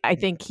great. I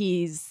think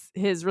his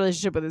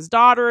relationship with his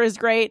daughter is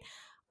great.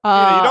 You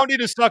don't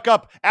need to suck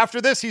up. After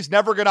this, he's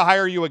never going to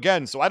hire you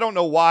again. So I don't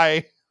know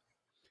why.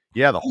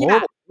 Yeah, the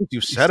horrible things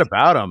you said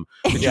about him.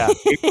 Yeah,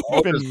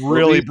 it's been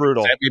really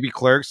brutal. Maybe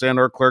Clerks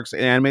or Clerks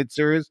animated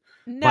series.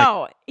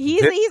 No,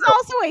 he's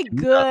also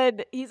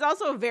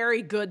a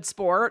very good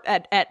sport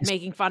at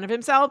making fun of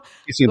himself.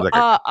 He seems like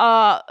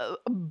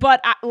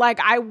but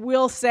I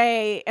will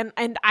say,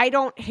 and I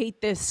don't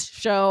hate this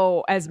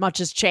show as much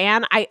as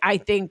Chan. I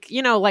think,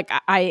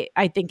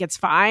 I think it's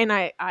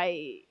fine.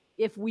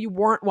 If we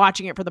weren't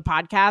watching it for the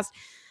podcast,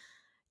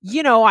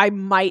 I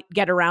might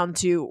get around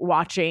to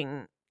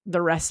watching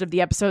the rest of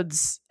the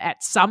episodes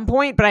at some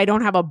point, but I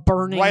don't have a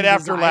burning right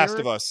after Last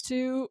of Us.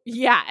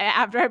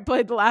 After I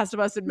played The Last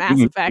of Us and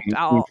Mass Effect,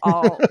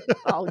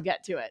 I'll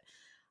get to it.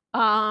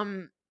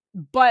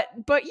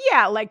 But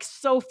yeah, like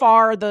so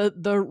far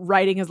the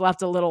writing has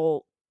left a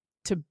little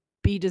to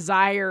be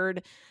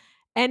desired.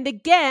 And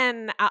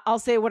again, I'll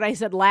say what I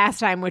said last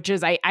time, which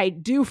is I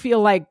do feel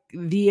like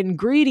the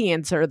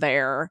ingredients are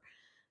there.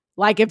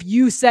 Like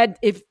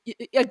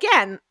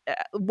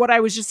what I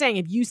was just saying,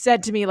 if you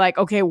said to me like,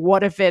 okay,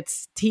 what if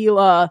it's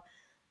Tila,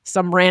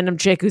 some random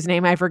chick whose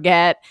name I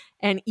forget,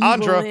 and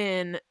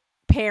Evelyn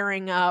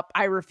pairing up.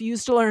 I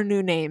refuse to learn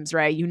new names,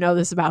 right? You know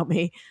this about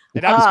me.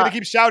 And I'm just going to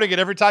keep shouting it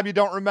every time you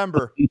don't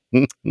remember.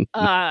 It's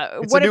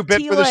what a new if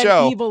bit Tila for the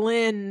show. and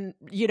Evelyn,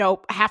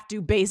 have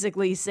to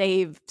basically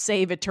save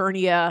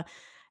Eternia,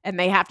 and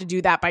they have to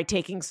do that by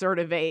taking sort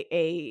of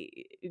a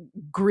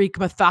Greek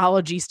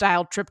mythology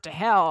style trip to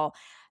hell.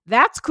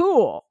 That's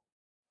cool.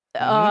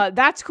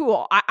 That's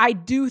cool. I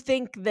do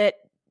think that,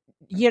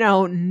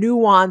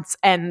 nuance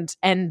and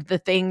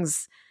the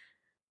things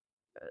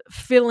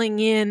filling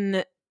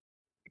in,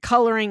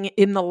 coloring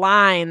in the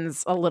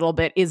lines a little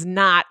bit is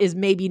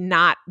maybe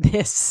not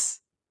this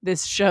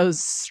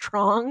show's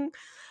strong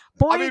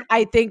point.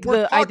 I think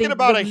we're talking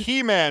about a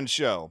He-Man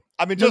show.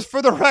 I mean, just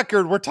for the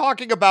record, we're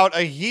talking about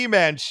a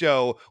He-Man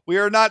show. We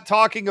are not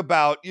talking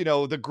about,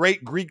 the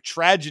great Greek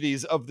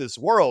tragedies of this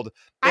world.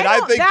 And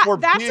I think for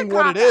being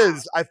what it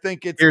is, I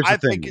think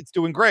it's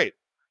doing great.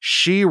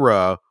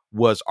 She-Ra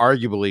was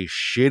arguably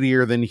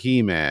shittier than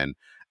He-Man,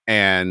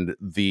 and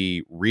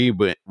the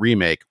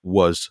remake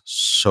was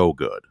so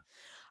good.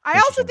 I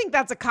also think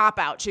that's a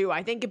cop-out too.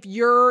 I think if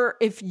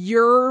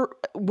you're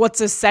what's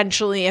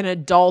essentially an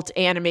adult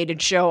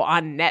animated show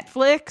on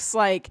Netflix,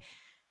 like,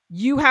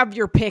 you have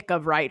your pick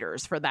of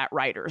writers for that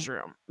writer's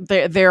room.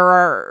 There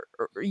are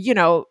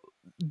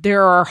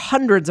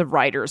hundreds of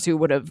writers who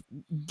would have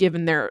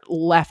given their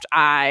left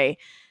eye,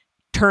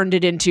 turned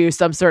it into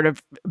some sort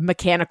of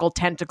mechanical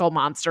tentacle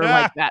monster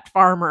like that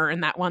farmer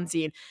in that one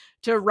scene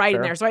to write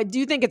in there. So I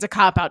do think it's a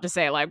cop-out to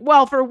say like,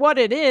 well, for what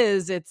it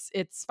is,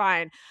 it's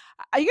fine.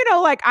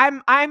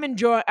 I'm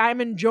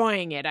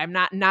enjoying it. I'm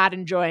not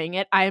enjoying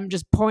it. I am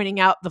just pointing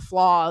out the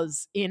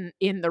flaws in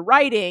the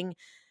writing.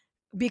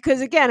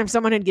 Because again, if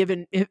someone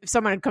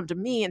had come to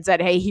me and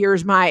said, hey,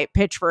 here's my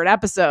pitch for an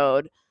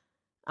episode,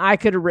 I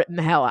could have written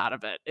the hell out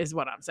of it, is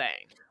what I'm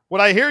saying.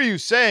 What I hear you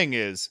saying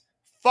is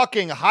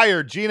fucking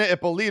hire Gina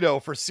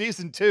Ippolito for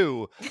season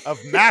 2 of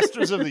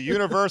Masters of the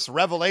Universe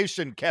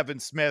Revelation, Kevin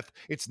Smith.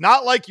 It's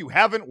not like you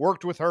haven't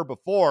worked with her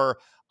before.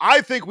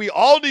 I think we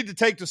all need to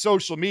take to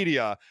social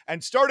media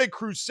and start a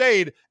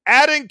crusade,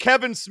 adding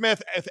Kevin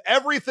Smith with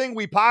everything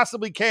we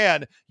possibly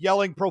can,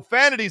 yelling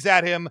profanities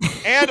at him,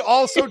 and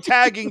also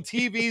tagging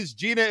TV's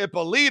Gina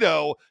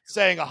Ippolito,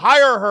 saying,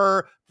 hire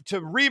her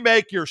to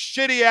remake your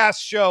shitty ass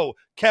show,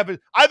 Kevin.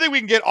 I think we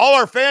can get all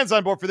our fans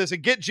on board for this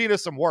and get Gina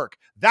some work.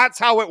 That's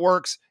how it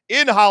works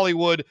in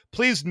Hollywood.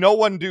 Please, no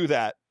one do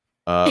that.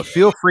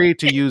 Feel free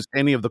to use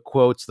any of the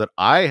quotes that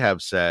I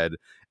have said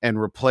and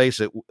replace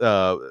it.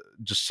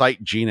 Just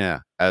cite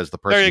Gina as the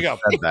person there you go.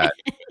 Who said that.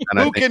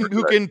 And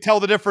who can tell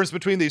the difference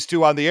between these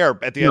two on the air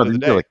at the end of the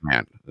day? Like,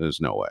 man, there's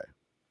no way.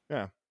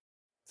 Yeah.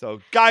 So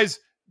guys,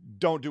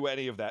 don't do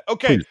any of that.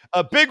 Okay.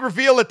 A big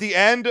reveal at the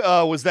end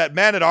was that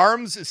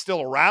Man-at-Arms is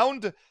still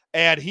around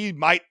and he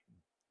might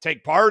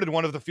take part in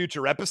one of the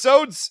future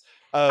episodes.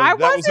 That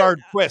was our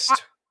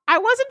twist. I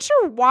wasn't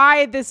sure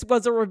why this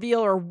was a reveal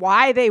or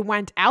why they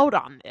went out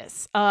on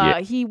this.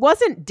 He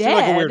wasn't dead. Seemed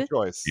like a weird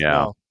choice. Yeah.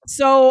 No.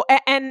 So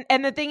and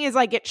the thing is,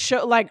 like, it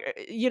show, like,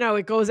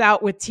 it goes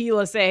out with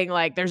Tila saying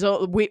like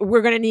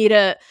we're gonna need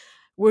a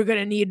we're going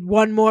to need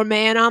one more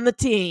man on the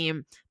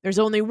team. There's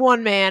only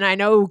one man I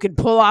know who can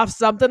pull off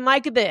something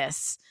like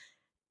this.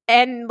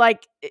 And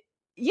like,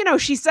 you know,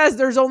 she says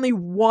there's only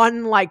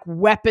one like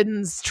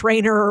weapons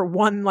trainer or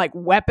one like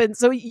weapon.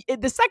 So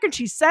the second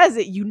she says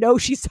it, you know,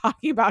 she's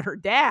talking about her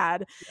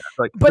dad. Yeah,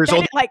 like, but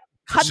then it like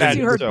cuts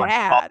to her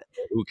dad.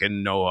 Who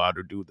can know how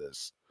to do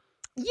this?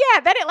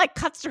 Yeah, then it like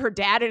cuts to her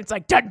dad and it's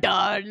like dun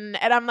dun.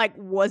 And I'm like,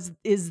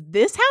 is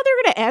this how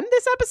they're gonna end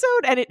this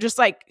episode? And it just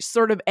like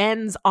sort of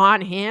ends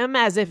on him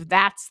as if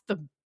that's the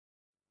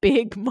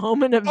big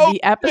moment of the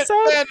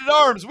episode. Man at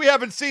Arms. We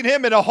haven't seen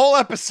him in a whole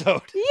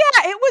episode.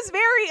 Yeah, it was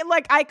very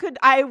like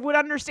I would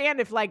understand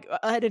if like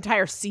an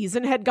entire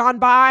season had gone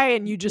by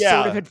and you just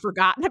sort of had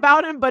forgotten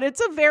about him, but it's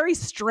a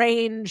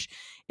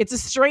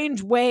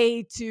strange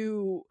way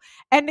to,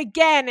 and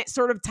again, it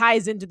sort of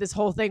ties into this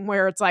whole thing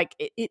where it's like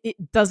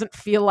it doesn't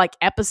feel like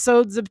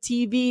episodes of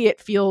TV. It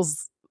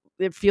feels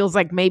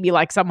like maybe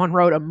like someone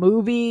wrote a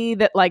movie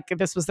that like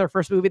this was their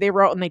first movie they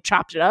wrote and they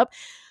chopped it up.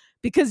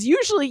 Because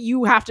usually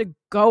you have to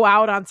go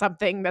out on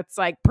something that's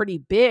like pretty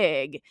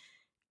big.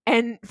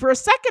 And for a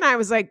second I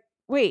was like,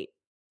 wait,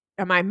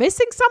 am I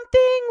missing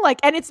something? Like,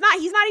 and he's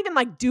not even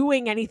like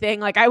doing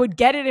anything. Like I would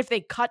get it if they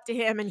cut to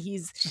him and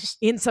he's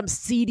in some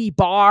seedy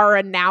bar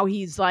and now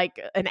he's like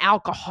an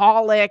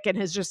alcoholic and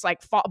has just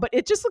like but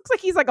it just looks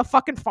like he's like a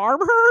fucking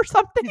farmer or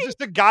something. He's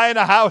just a guy in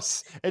a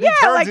house. And he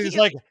turns like, and he's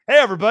like, hey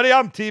everybody,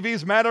 I'm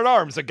TV's Man at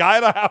Arms, a guy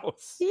in a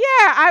house. Yeah,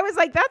 I was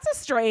like, that's a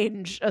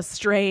strange,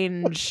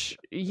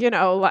 you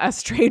know, a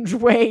strange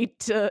way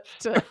to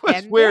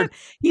end weird. It.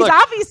 He's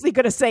obviously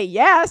going to say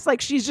yes.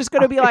 Like she's just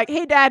going to be like,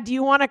 hey dad, do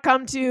you want to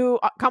come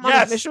on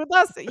a mission with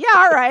us? Yeah,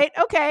 all right,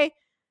 okay,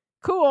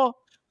 cool.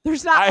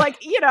 There's not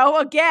like, you know,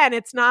 again,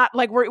 it's not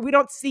like we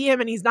don't see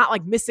him and he's not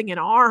like missing an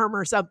arm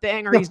or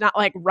something, or he's not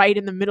like right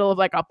in the middle of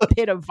like a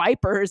pit of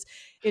vipers.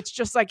 It's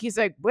just like he's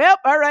like, well,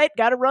 all right,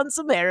 got to run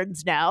some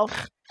errands now.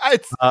 I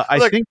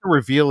think the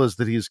reveal is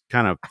that he's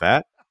kind of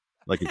fat.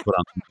 Like he put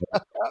on.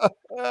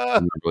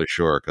 I'm not really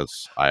sure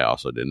because I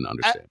also didn't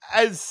understand.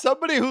 As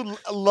somebody who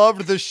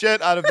loved the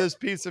shit out of this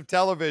piece of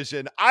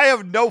television, I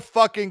have no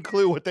fucking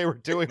clue what they were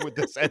doing with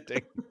this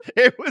ending.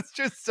 It was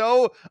just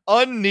so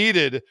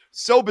unneeded,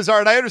 so bizarre.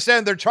 And I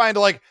understand they're trying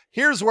to like,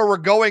 here's where we're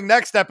going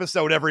next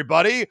episode,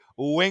 everybody.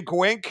 Wink,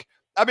 wink.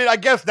 I mean, I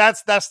guess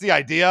that's the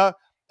idea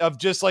of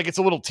just like it's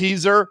a little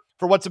teaser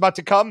for what's about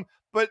to come.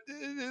 But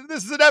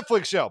this is a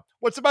Netflix show.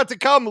 What's about to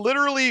come,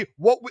 literally,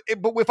 but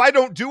if I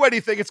don't do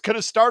anything, it's going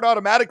to start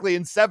automatically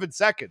in 7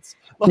 seconds.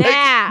 Like,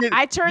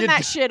 I turned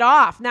that shit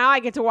off. Now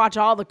I get to watch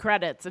all the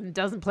credits and it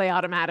doesn't play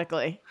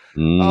automatically.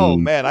 Oh,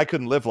 man, I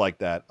couldn't live like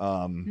that.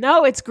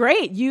 No, it's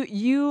great.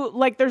 You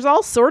like, there's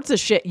all sorts of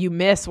shit you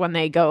miss when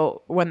they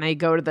go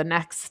to the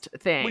next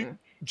thing.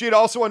 Gene,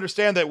 also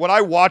understand that when I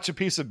watch a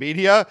piece of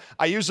media,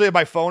 I usually have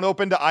my phone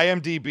open to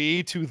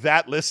IMDb to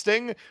that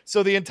listing.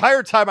 So the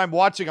entire time I'm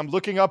watching, I'm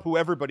looking up who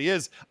everybody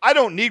is. I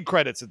don't need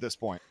credits at this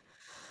point.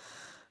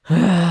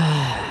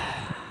 And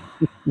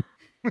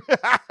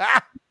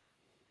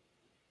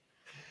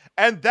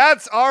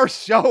that's our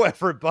show,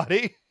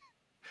 everybody.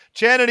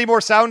 Chan, any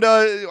more sound?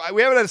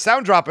 We haven't had a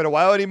sound drop in a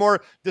while. Any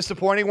more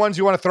disappointing ones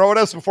you want to throw at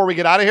us before we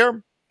get out of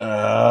here?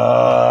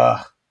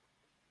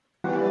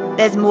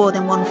 There's more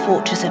than one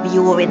fortress of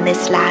yore in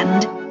this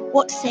land.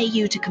 What say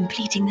you to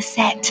completing the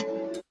set?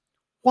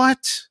 What?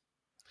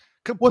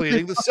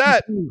 Completing the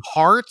set.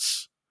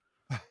 Hearts?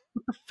 What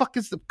the fuck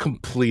is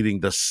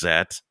completing the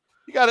set?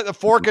 You got a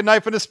fork, a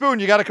knife, and a spoon.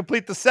 You got to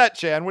complete the set,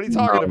 Chan. What are you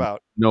talking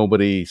about?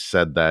 Nobody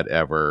said that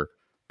ever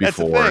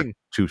before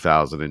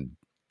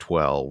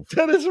 2012.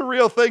 That is a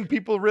real thing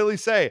people really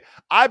say.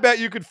 I bet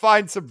you could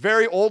find some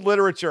very old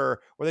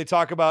literature where they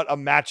talk about a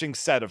matching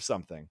set of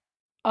something.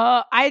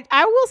 I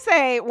will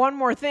say one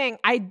more thing.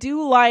 I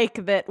do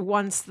like that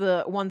once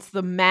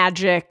the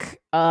magic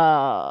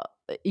Eternia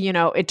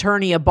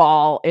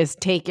ball is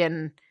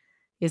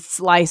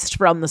sliced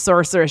from the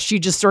sorceress, she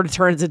just sort of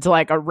turns into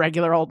like a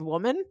regular old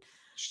woman.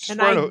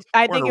 And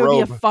I think it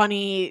would be a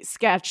funny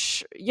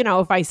sketch, you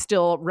know, if I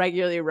still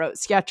regularly wrote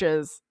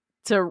sketches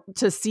to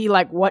see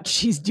like what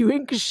she's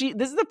doing, because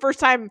this is the first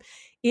time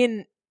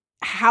in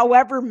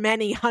however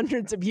many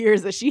hundreds of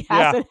years that she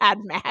hasn't had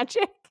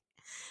magic.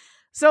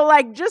 So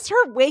like just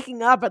her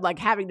waking up and like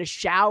having to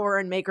shower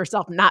and make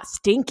herself not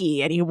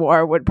stinky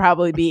anymore would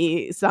probably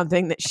be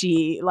something that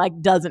she like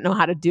doesn't know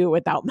how to do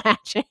without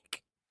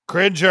magic.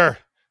 Cringer,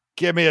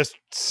 give me a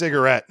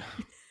cigarette.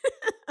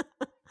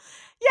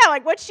 Yeah,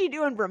 like what's she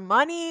doing for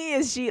money?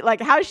 Is she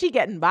like, how's she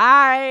getting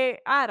by?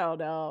 I don't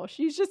know.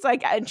 She's just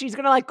like, and she's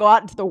gonna like go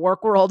out into the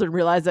work world and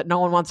realize that no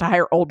one wants to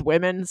hire old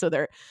women, so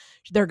they're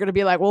gonna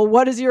be like, well,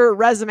 what does your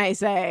resume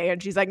say?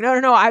 And she's like,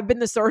 no, I've been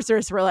the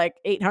sorceress for like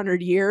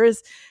 800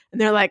 years. And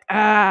they're like,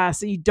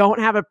 so you don't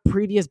have a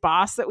previous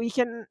boss that we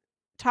can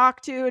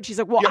talk to? And she's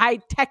like, well, I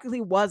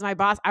technically was my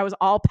boss. I was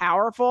all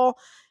powerful.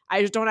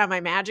 I just don't have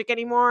my magic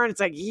anymore. And it's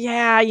like,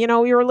 yeah, you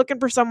know, we were looking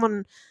for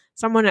someone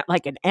at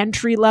like an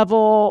entry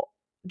level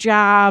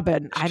job,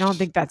 and I don't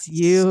think that's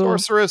you.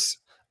 Sorceress,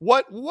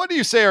 What do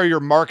you say are your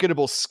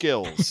marketable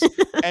skills?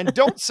 And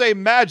don't say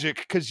magic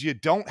because you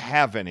don't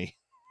have any.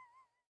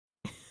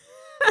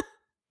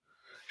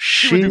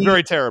 She would do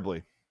very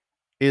terribly.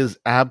 Is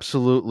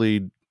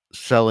absolutely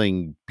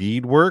selling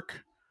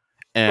beadwork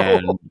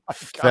and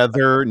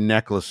feather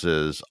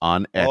necklaces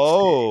on Etsy.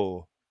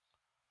 Oh,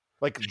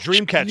 like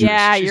dream catchers.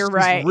 Yeah, you're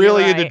right. She's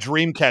really you're right. into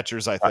dream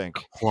catchers, I think.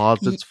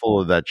 Closets full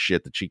of that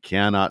shit that she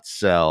cannot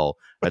sell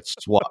at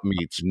swap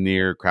meets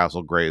near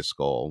Castle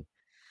Grayskull.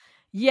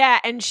 Yeah,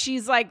 and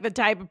she's like the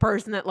type of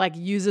person that like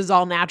uses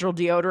all natural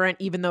deodorant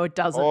even though it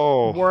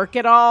doesn't work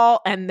at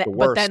all, and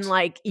but then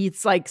like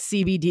eats like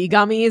CBD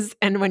gummies.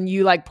 And when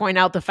you like point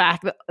out the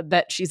fact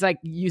that she's like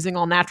using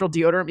all natural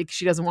deodorant because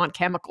she doesn't want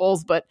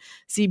chemicals, but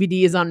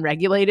CBD is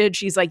unregulated,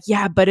 she's like,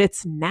 yeah, but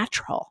it's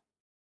natural.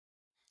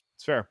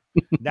 It's fair.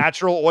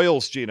 Natural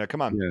oils, Gina.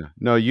 Come on. Yeah.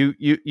 No, you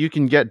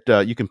can get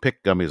you can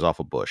pick gummies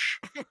off a bush.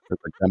 There's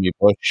a gummy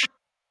bush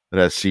that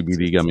has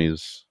CBD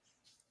gummies.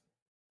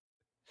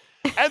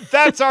 And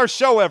that's our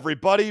show,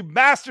 everybody.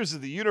 Masters of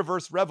the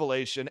Universe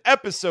Revelation,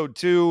 episode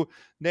 2,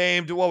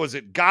 named, what was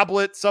it?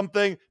 Goblet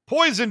something?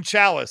 Poison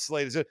Chalice,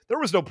 ladies. There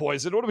was no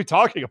poison. What are we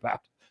talking about?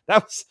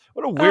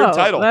 What a weird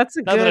title. That's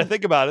now that I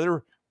think about it.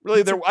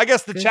 I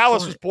guess the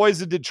chalice was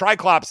poisoned in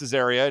Triclops'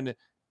 area,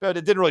 but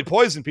it didn't really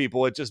poison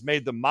people. It just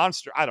made them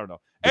monster. I don't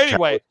know.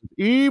 Anyway.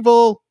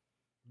 Evil.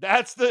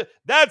 That's the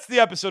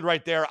episode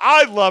right there.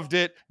 I loved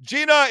it.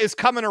 Gina is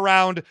coming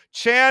around.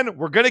 Chan,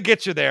 we're going to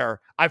get you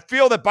there. I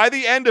feel that by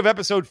the end of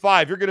episode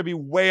 5, you're going to be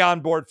way on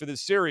board for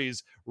this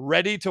series,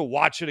 ready to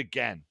watch it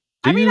again.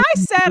 I mean, I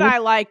said I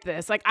liked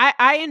this. Like,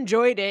 I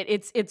enjoyed it.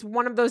 It's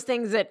one of those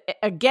things that,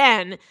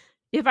 again,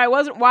 if I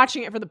wasn't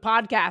watching it for the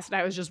podcast and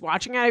I was just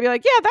watching it, I'd be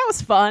like, yeah, that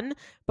was fun.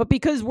 But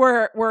because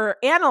we're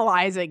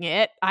analyzing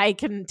it, I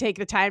can take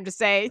the time to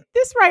say,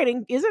 this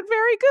writing isn't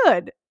very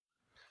good.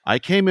 I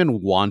came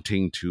in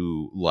wanting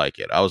to like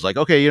it. I was like,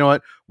 okay, you know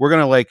what? We're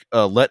going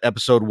to let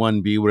episode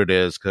 1 be what it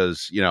is.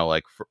 Cause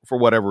for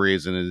whatever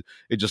reason,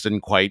 it just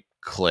didn't quite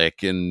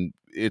click. And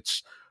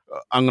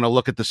I'm going to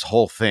look at this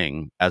whole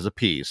thing as a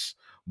piece,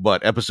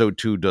 but episode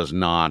 2 does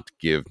not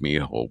give me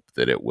hope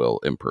that it will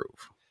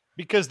improve.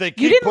 Because they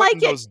keep putting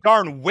those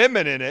darn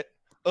women in it.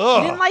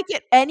 Ugh. You didn't like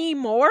it any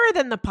more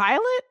than the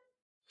pilot?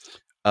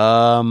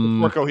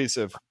 More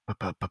cohesive.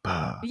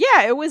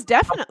 Yeah, it was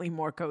definitely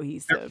more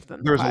cohesive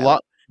than the pilot.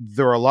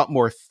 There are a lot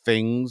more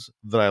things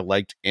that I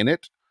liked in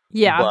it.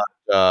 Yeah.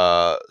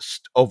 But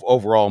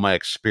overall, my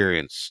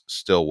experience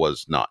still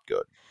was not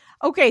good.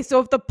 Okay,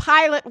 so if the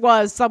pilot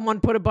was someone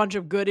put a bunch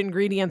of good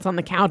ingredients on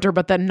the counter,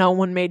 but then no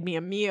one made me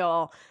a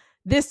meal,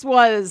 this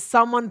was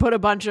someone put a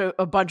bunch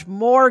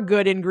more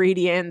good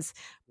ingredients,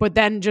 but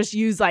then just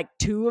used like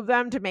 2 of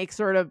them to make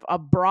sort of a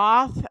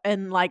broth,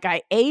 and like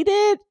I ate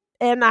it,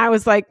 and I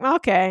was like,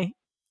 okay.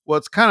 Well,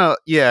 it's kind of,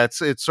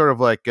 it's sort of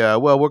like,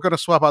 we're going to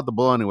swap out the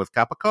bologna with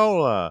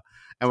capicola,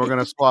 and we're going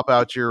to swap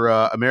out your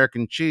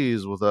American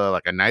cheese with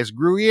a nice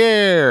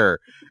Gruyere.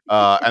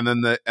 And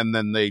then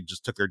they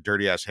just took their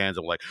dirty ass hands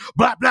and were like,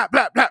 blah, blah,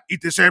 blah, blah, eat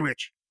this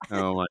sandwich. And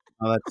I'm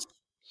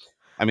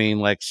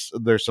like,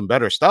 there's some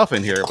better stuff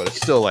in here, but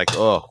it's still like,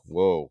 oh,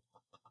 whoa.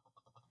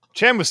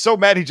 Chan was so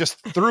mad he just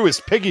threw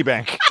his piggy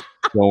bank.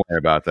 Don't worry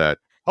about that.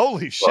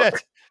 Holy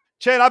shit.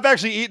 Chan, I've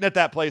actually eaten at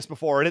that place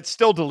before, and it's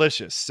still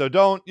delicious. So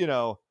don't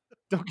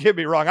get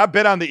me wrong. I've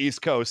been on the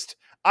East Coast.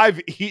 I've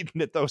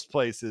eaten at those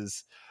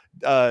places.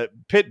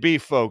 Pit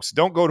beef folks,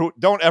 don't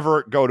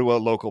ever go to a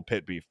local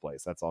pit beef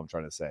place. That's all I'm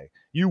trying to say.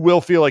 You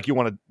will feel like you're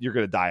going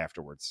to die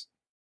afterwards.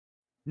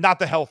 Not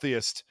the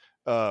healthiest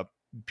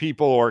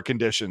people or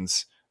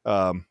conditions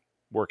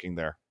working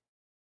there.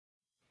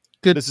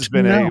 Good. This has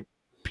been a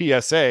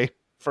PSA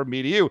from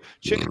me to you.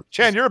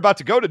 Chan, you're about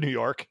to go to New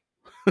York.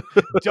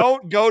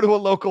 Don't go to a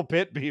local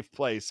pit beef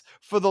place,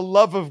 for the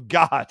love of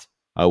God.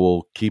 I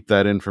will keep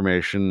that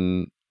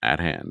information at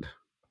hand.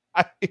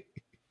 I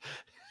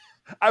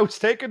was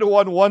taken to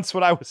one once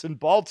when I was in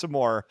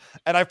Baltimore,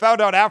 and I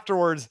found out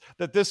afterwards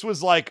that this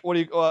was like,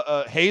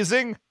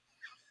 hazing?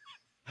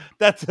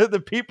 That the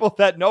people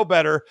that know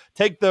better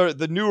take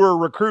the newer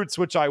recruits,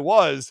 which I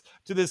was,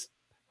 to this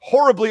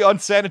horribly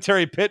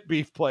unsanitary pit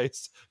beef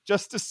place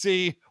just to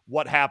see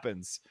what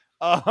happens.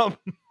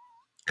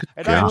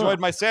 And I enjoyed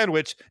my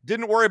sandwich.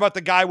 Didn't worry about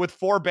the guy with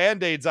 4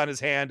 Band-Aids on his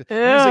hand,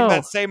 using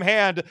that same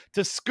hand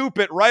to scoop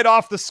it right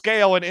off the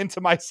scale and into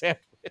my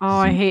sandwich. Oh,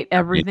 I hate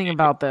everything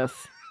about this.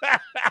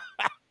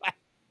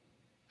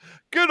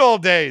 Good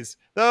old days.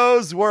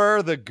 Those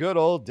were the good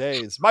old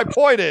days. My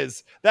point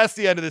is, that's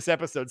the end of this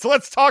episode. So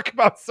let's talk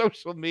about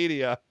social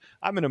media.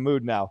 I'm in a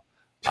mood now.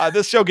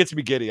 This show gets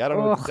me giddy. I don't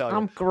know what to tell you.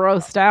 I'm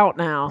grossed out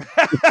now.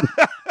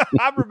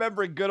 I'm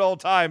remembering good old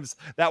times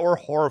that were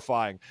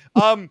horrifying.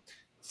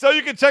 So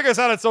you can check us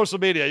out on social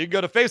media. You can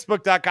go to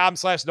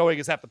facebook.com/knowing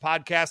is half the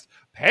podcast,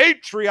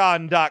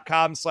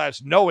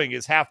 patreon.com/knowing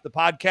is half the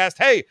podcast.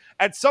 Hey,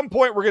 at some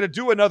point we're going to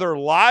do another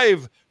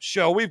live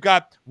show. We've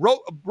got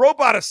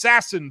Robot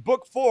Assassin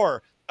Book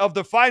 4, of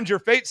the Find Your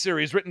Fate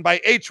series written by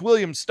H.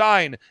 William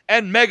Stein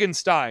and Megan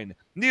Stein.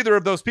 Neither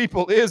of those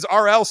people is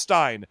R.L.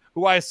 Stein,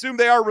 who I assume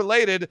they are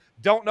related,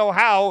 don't know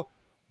how,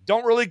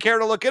 don't really care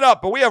to look it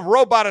up. But we have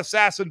Robot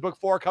Assassin Book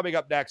 4 coming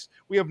up next.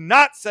 We have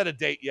not set a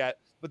date yet,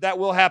 but that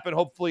will happen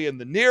hopefully in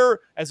the near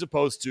as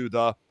opposed to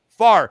the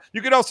far.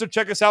 You can also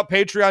check us out,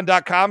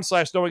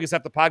 patreon.com/knowing is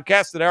half the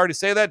podcast. Did I already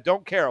say that?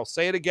 Don't care. I'll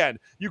say it again.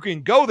 You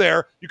can go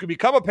there. You can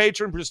become a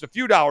patron for just a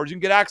few dollars. You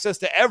can get access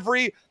to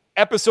every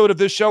episode of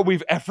this show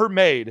we've ever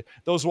made.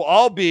 Those will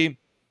all be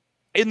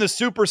in the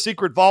super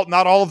secret vault.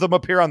 Not all of them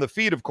appear on the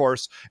feed, of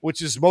course, which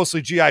is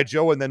mostly G.I.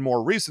 Joe and then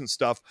more recent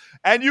stuff.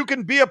 And you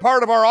can be a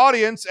part of our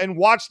audience and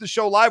watch the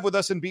show live with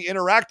us and be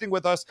interacting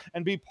with us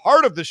and be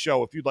part of the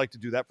show if you'd like to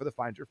do that for the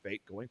Find Your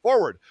Fate going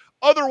forward.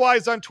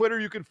 Otherwise, on Twitter,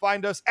 you can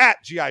find us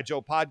at G.I.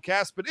 Joe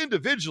Podcast, but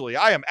individually,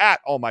 I am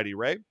at Almighty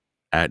Ray.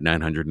 At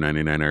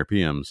 999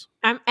 RPMs.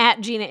 I'm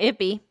at Gina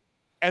Ippy.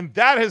 And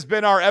that has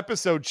been our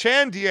episode.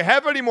 Chan, do you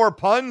have any more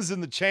puns in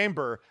the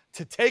chamber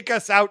to take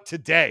us out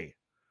today?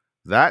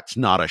 That's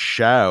not a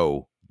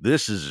show.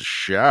 This is a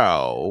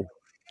show.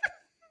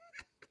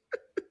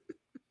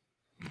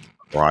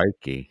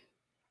 Crikey.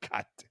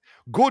 God.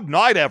 Good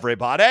night,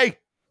 everybody.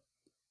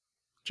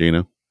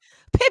 Gina.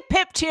 Pip,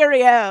 pip,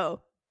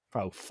 cheerio.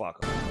 Oh,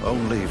 fuck.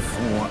 Only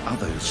 4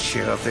 others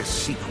share this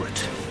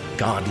secret.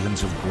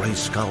 Guardians of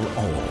Grayskull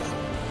all.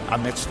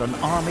 Amidst an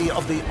army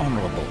of the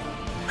honorable,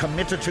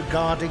 committed to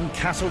guarding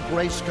Castle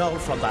Grayskull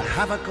from the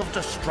havoc of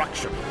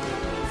destruction.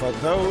 For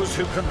those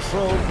who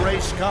control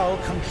Grayskull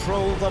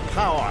control the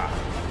power.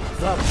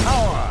 The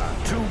power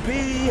to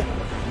be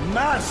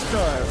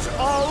masters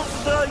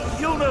of the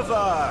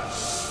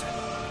universe.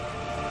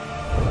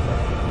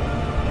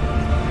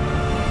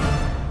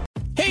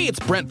 Hey, it's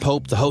Brent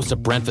Pope, the host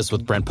of Breakfast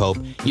with Brent Pope.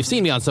 You've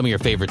seen me on some of your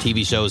favorite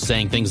TV shows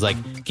saying things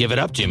like, "Give it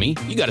up, Jimmy.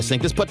 You got to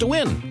sink this putt to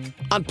win."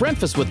 On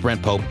Breakfast with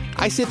Brent Pope,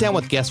 I sit down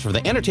with guests from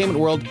the entertainment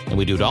world, and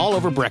we do it all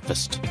over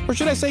breakfast. Or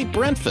should I say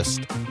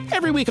Brentfast?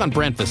 Every week on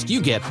Brentfast, you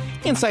get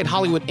inside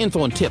Hollywood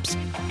info and tips,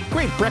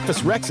 great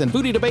breakfast recs and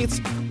booty debates.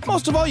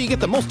 Most of all, you get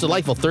the most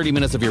delightful 30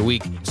 minutes of your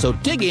week. So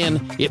dig in.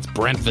 It's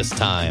Brentfast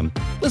time.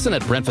 Listen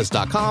at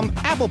Brentfast.com,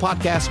 Apple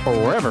Podcasts,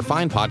 or wherever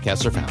fine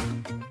podcasts are found.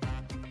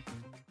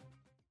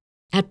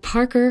 At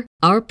Parker,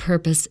 our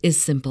purpose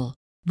is simple.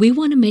 We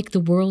want to make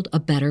the world a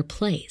better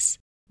place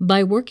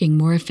by working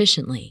more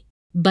efficiently,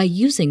 by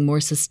using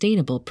more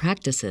sustainable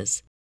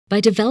practices,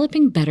 by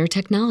developing better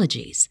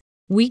technologies.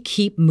 We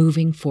keep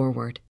moving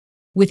forward.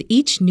 With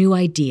each new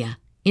idea,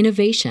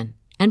 innovation,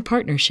 and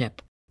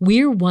partnership,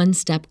 we're one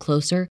step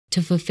closer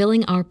to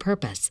fulfilling our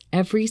purpose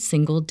every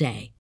single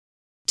day.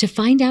 To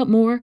find out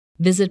more,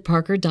 visit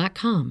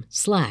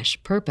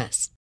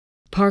parker.com/purpose.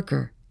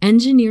 Parker,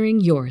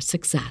 engineering your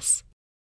success.